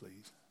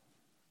 please.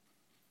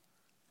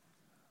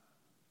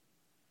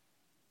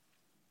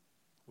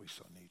 We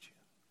so need you.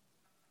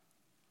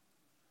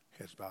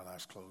 Heads bowed,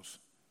 eyes closed.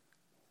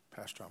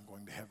 Pastor, I'm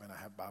going to heaven.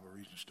 I have Bible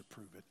reasons to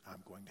prove it.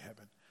 I'm going to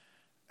heaven.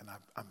 And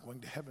I'm going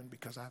to heaven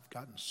because I've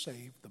gotten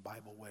saved the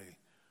Bible way.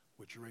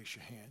 Would you raise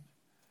your hand?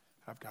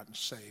 I've gotten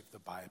saved the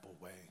Bible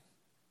way.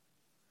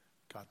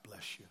 God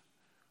bless you.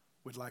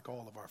 We'd like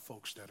all of our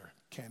folks that are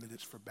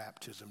candidates for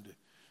baptism to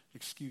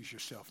excuse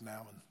yourself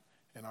now,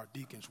 and our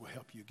deacons will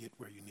help you get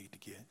where you need to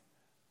get.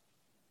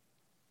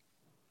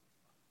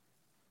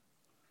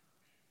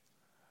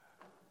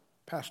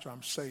 Pastor,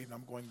 I'm saved,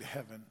 I'm going to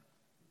heaven,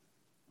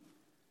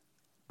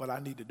 but I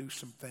need to do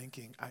some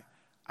thinking.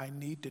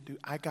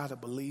 I got to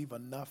believe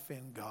enough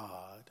in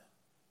God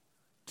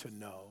to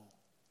know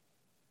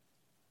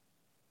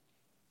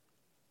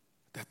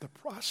that the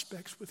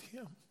prospects with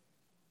him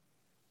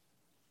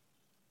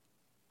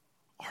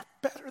are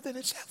better than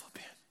it's ever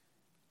been.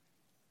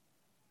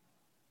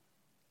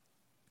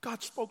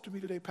 God spoke to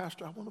me today,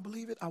 Pastor. I want to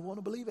believe it. I want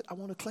to believe it. I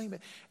want to claim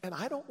it. And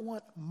I don't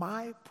want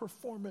my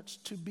performance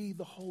to be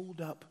the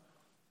holdup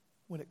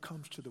when it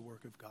comes to the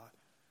work of God.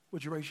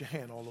 Would you raise your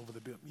hand all over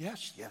the building?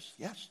 Yes, yes,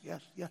 yes,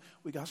 yes, yes.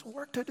 We got some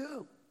work to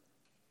do.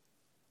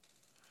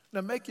 Now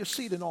make your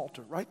seat an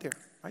altar right there,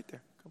 right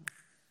there. Come on.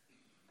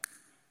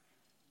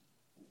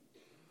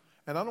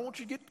 And I don't want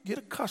you to get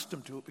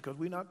accustomed to it, because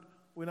we're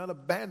not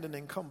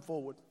abandoning come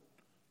forward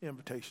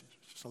invitations.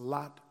 There's just a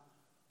lot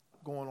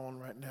going on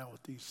right now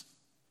with these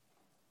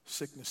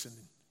sickness and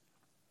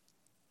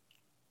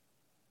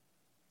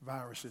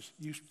viruses.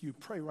 You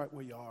pray right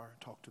where you are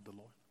and talk to the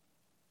Lord.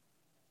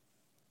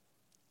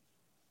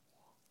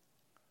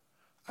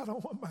 I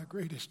don't want my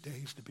greatest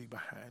days to be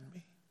behind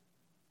me.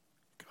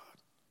 God,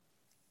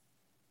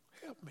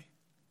 help me.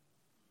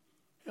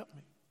 Help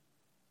me.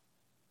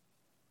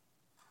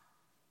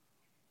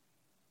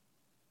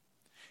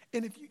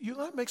 And if you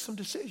might make some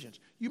decisions,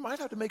 you might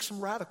have to make some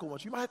radical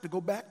ones. You might have to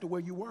go back to where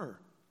you were.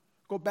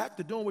 Go back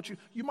to doing what you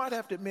might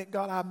have to admit,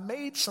 God, I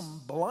made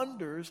some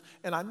blunders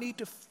and I need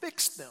to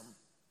fix them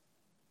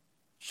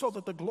so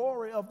that the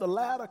glory of the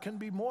latter can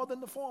be more than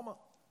the former.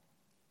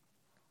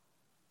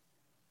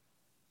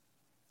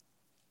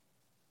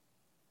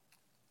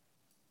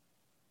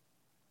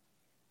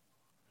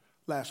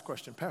 Last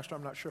question. Pastor,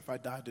 I'm not sure if I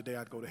died today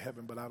I'd go to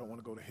heaven, but I don't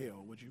want to go to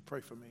hell. Would you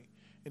pray for me?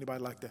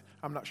 Anybody like that?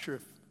 I'm not sure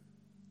if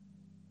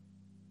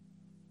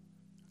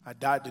I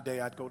died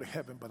today I'd go to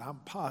heaven, but I'm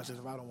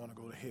positive I don't want to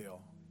go to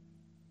hell.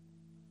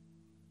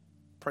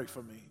 Pray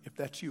for me. If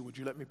that's you, would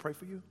you let me pray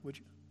for you? Would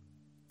you?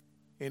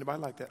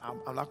 Anybody like that?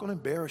 I'm not going to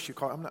embarrass you,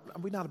 Carl.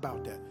 We're not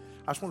about that.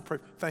 I just want to pray.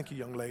 Thank you,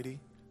 young lady.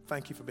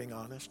 Thank you for being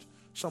honest.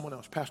 Someone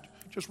else. Pastor,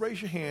 just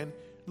raise your hand.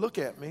 Look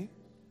at me.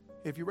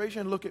 If you raise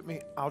your hand and look at me,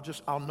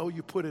 I'll know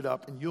you put it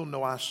up, and you'll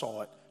know I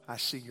saw it. I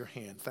see your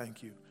hand.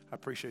 Thank you. I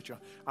appreciate you.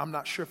 I'm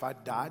not sure if I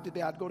died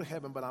today I'd go to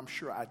heaven, but I'm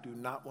sure I do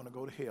not want to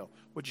go to hell.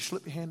 Would you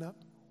slip your hand up?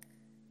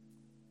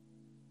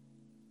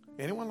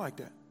 Anyone like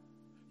that?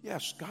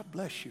 Yes, God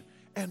bless you.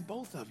 And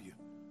both of you.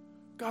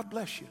 God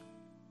bless you.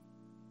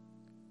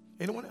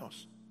 Anyone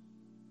else?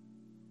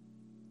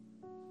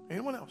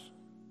 Anyone else?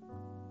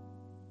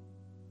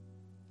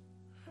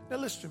 Now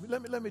listen to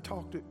me. Let me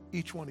talk to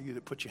each one of you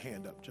that put your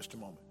hand up just a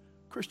moment.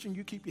 Christian,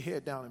 you keep your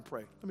head down and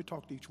pray. Let me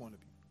talk to each one of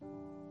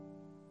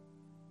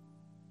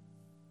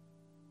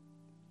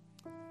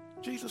you.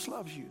 Jesus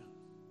loves you.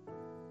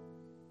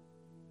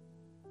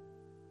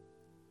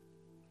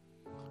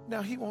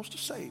 Now he wants to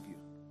save you.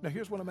 Now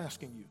here's what I'm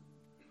asking you.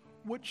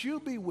 Would you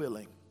be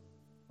willing,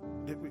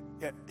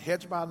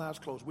 heads bowed and eyes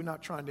closed, we're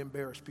not trying to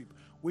embarrass people.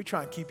 We're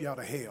trying to keep you out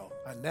of hell,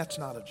 and that's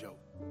not a joke.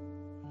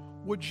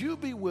 Would you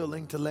be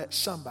willing to let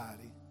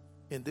somebody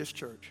in this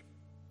church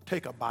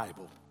take a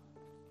Bible,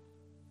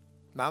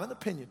 not an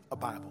opinion, a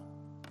Bible,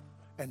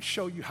 and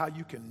show you how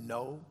you can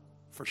know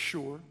for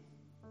sure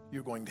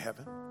you're going to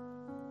heaven?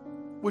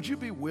 Would you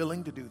be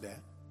willing to do that?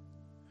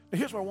 Now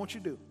here's what I want you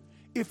to do.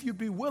 If you'd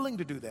be willing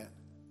to do that,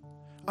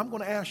 I'm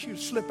going to ask you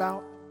to slip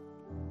out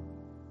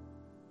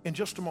in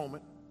just a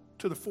moment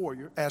to the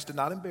foyer, as to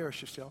not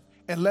embarrass yourself,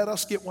 and let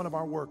us get one of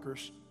our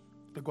workers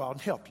to go out and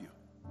help you.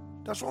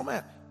 That's what I'm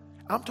at.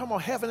 I'm talking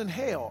about heaven and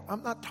hell.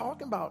 I'm not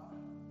talking about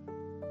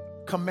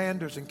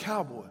commanders and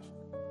cowboys.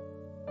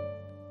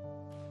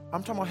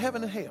 I'm talking about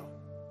heaven and hell.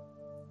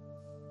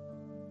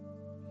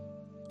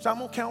 So I'm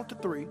going to count to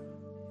 3.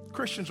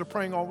 Christians are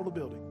praying all over the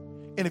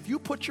building. And if you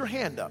put your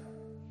hand up,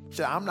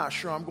 say, I'm not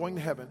sure I'm going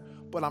to heaven,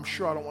 but I'm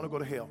sure I don't want to go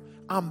to hell.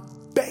 I'm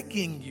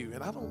begging you,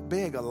 and I don't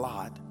beg a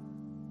lot,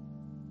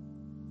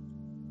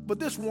 but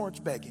this warrants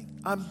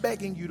begging. I'm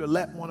begging you to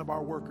let one of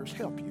our workers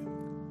help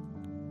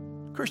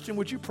you. Christian,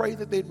 would you pray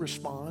that they'd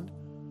respond?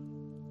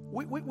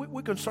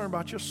 We're concerned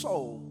about your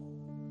soul.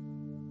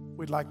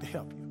 We'd like to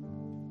help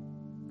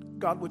you.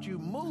 God, would you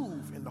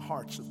move in the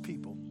hearts of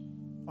people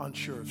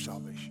unsure of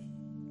salvation?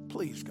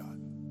 Please, God,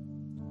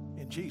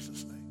 in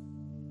Jesus'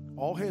 name.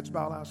 All heads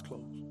bowed, eyes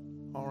closed.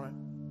 All right.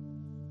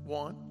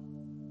 1,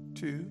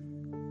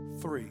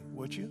 2, 3.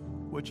 Would you?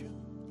 Would you?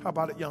 How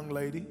about it, young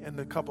lady, and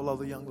a couple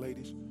other young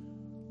ladies?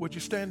 Would you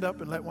stand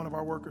up and let one of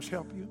our workers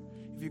help you?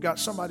 If you got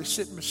somebody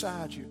sitting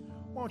beside you,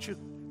 why don't you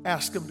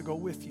ask them to go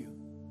with you?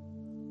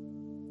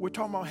 We're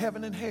talking about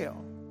heaven and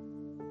hell.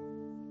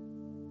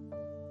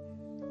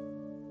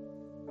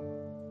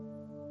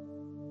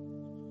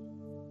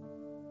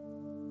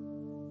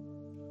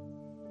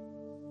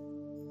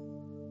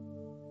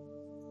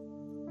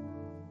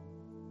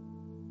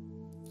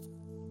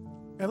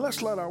 And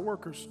let's let our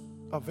workers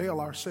avail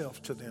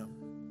ourselves to them.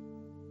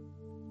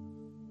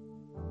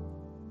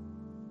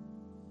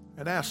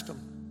 And ask them,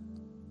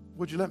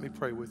 would you let me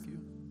pray with you?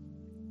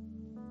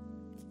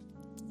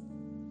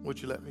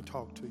 Would you let me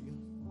talk to you?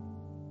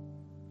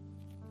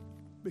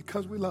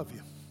 Because we love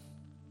you.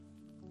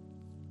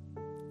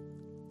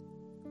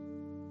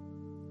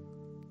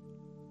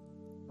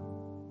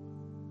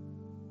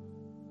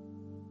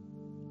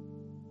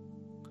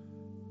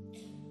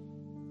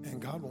 And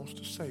God wants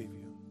to save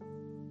you.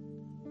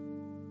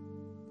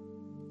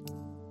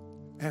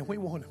 And we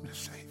want him to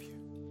save you.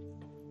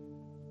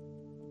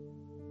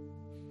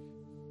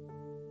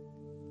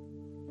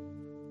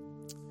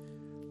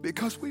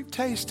 Because we've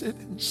tasted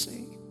and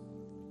seen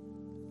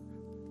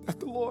that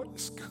the Lord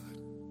is good.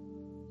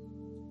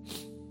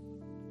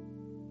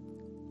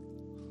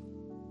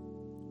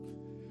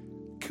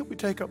 Can we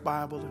take a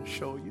Bible and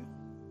show you?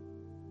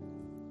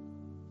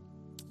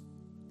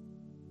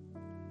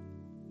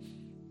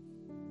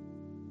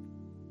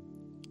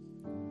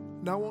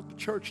 Now I want the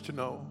church to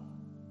know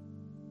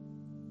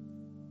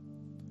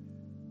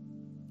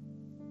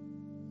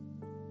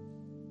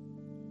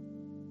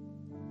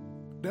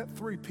that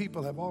 3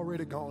 people have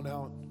already gone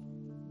out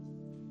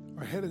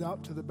or headed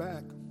out to the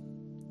back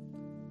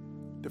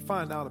to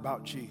find out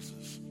about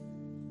Jesus.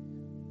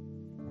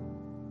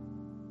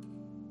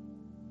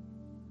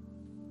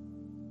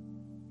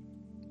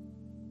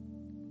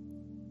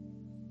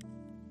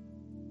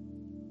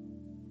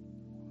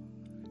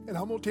 And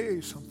I'm going to tell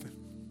you something.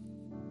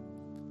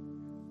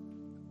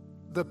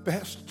 The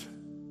best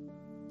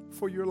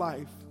for your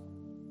life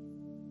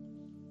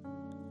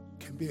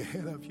can be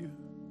ahead of you.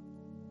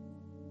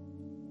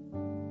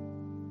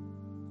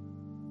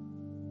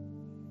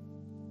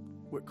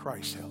 With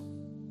Christ's help.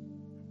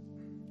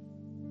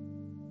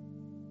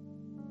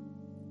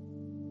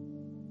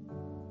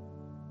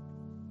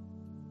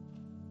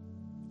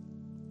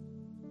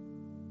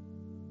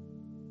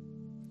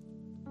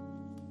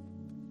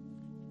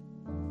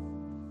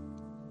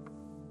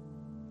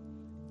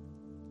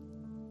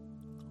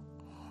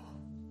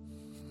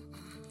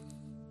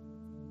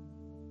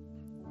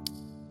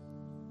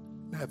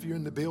 Now, if you're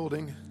in the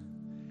building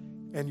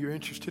and you're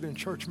interested in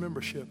church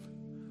membership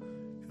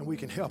and we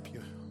can help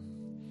you,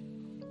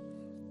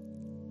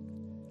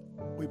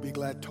 we'd be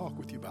glad to talk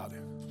with you about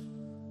it.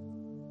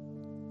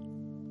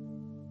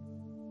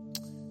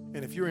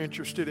 And if you're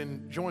interested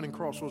in joining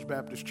Crossroads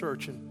Baptist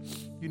Church and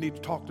you need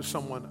to talk to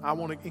someone, I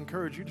want to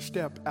encourage you to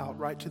step out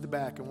right to the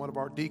back, and one of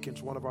our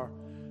deacons, one of our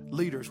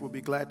leaders will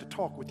be glad to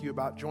talk with you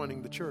about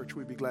joining the church.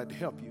 We'd be glad to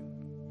help you.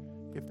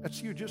 If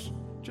that's you,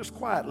 just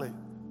quietly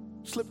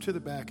slip to the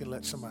back and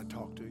let somebody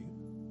talk to you.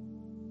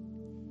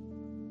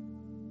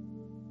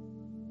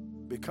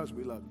 Because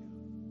we love you.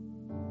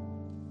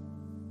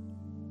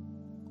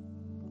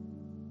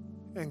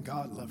 And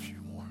God loves you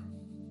more.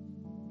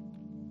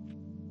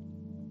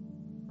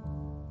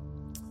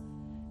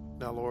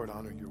 Now, Lord,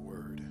 honor your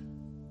word.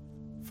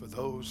 For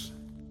those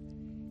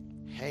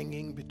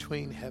hanging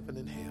between heaven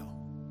and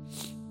hell,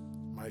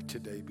 might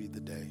today be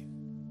the day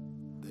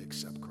they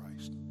accept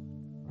Christ.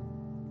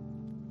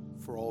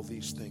 For all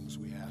these things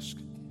we ask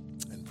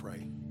and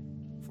pray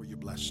for your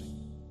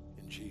blessing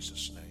in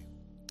Jesus' name.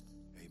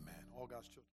 Amen. All God's children.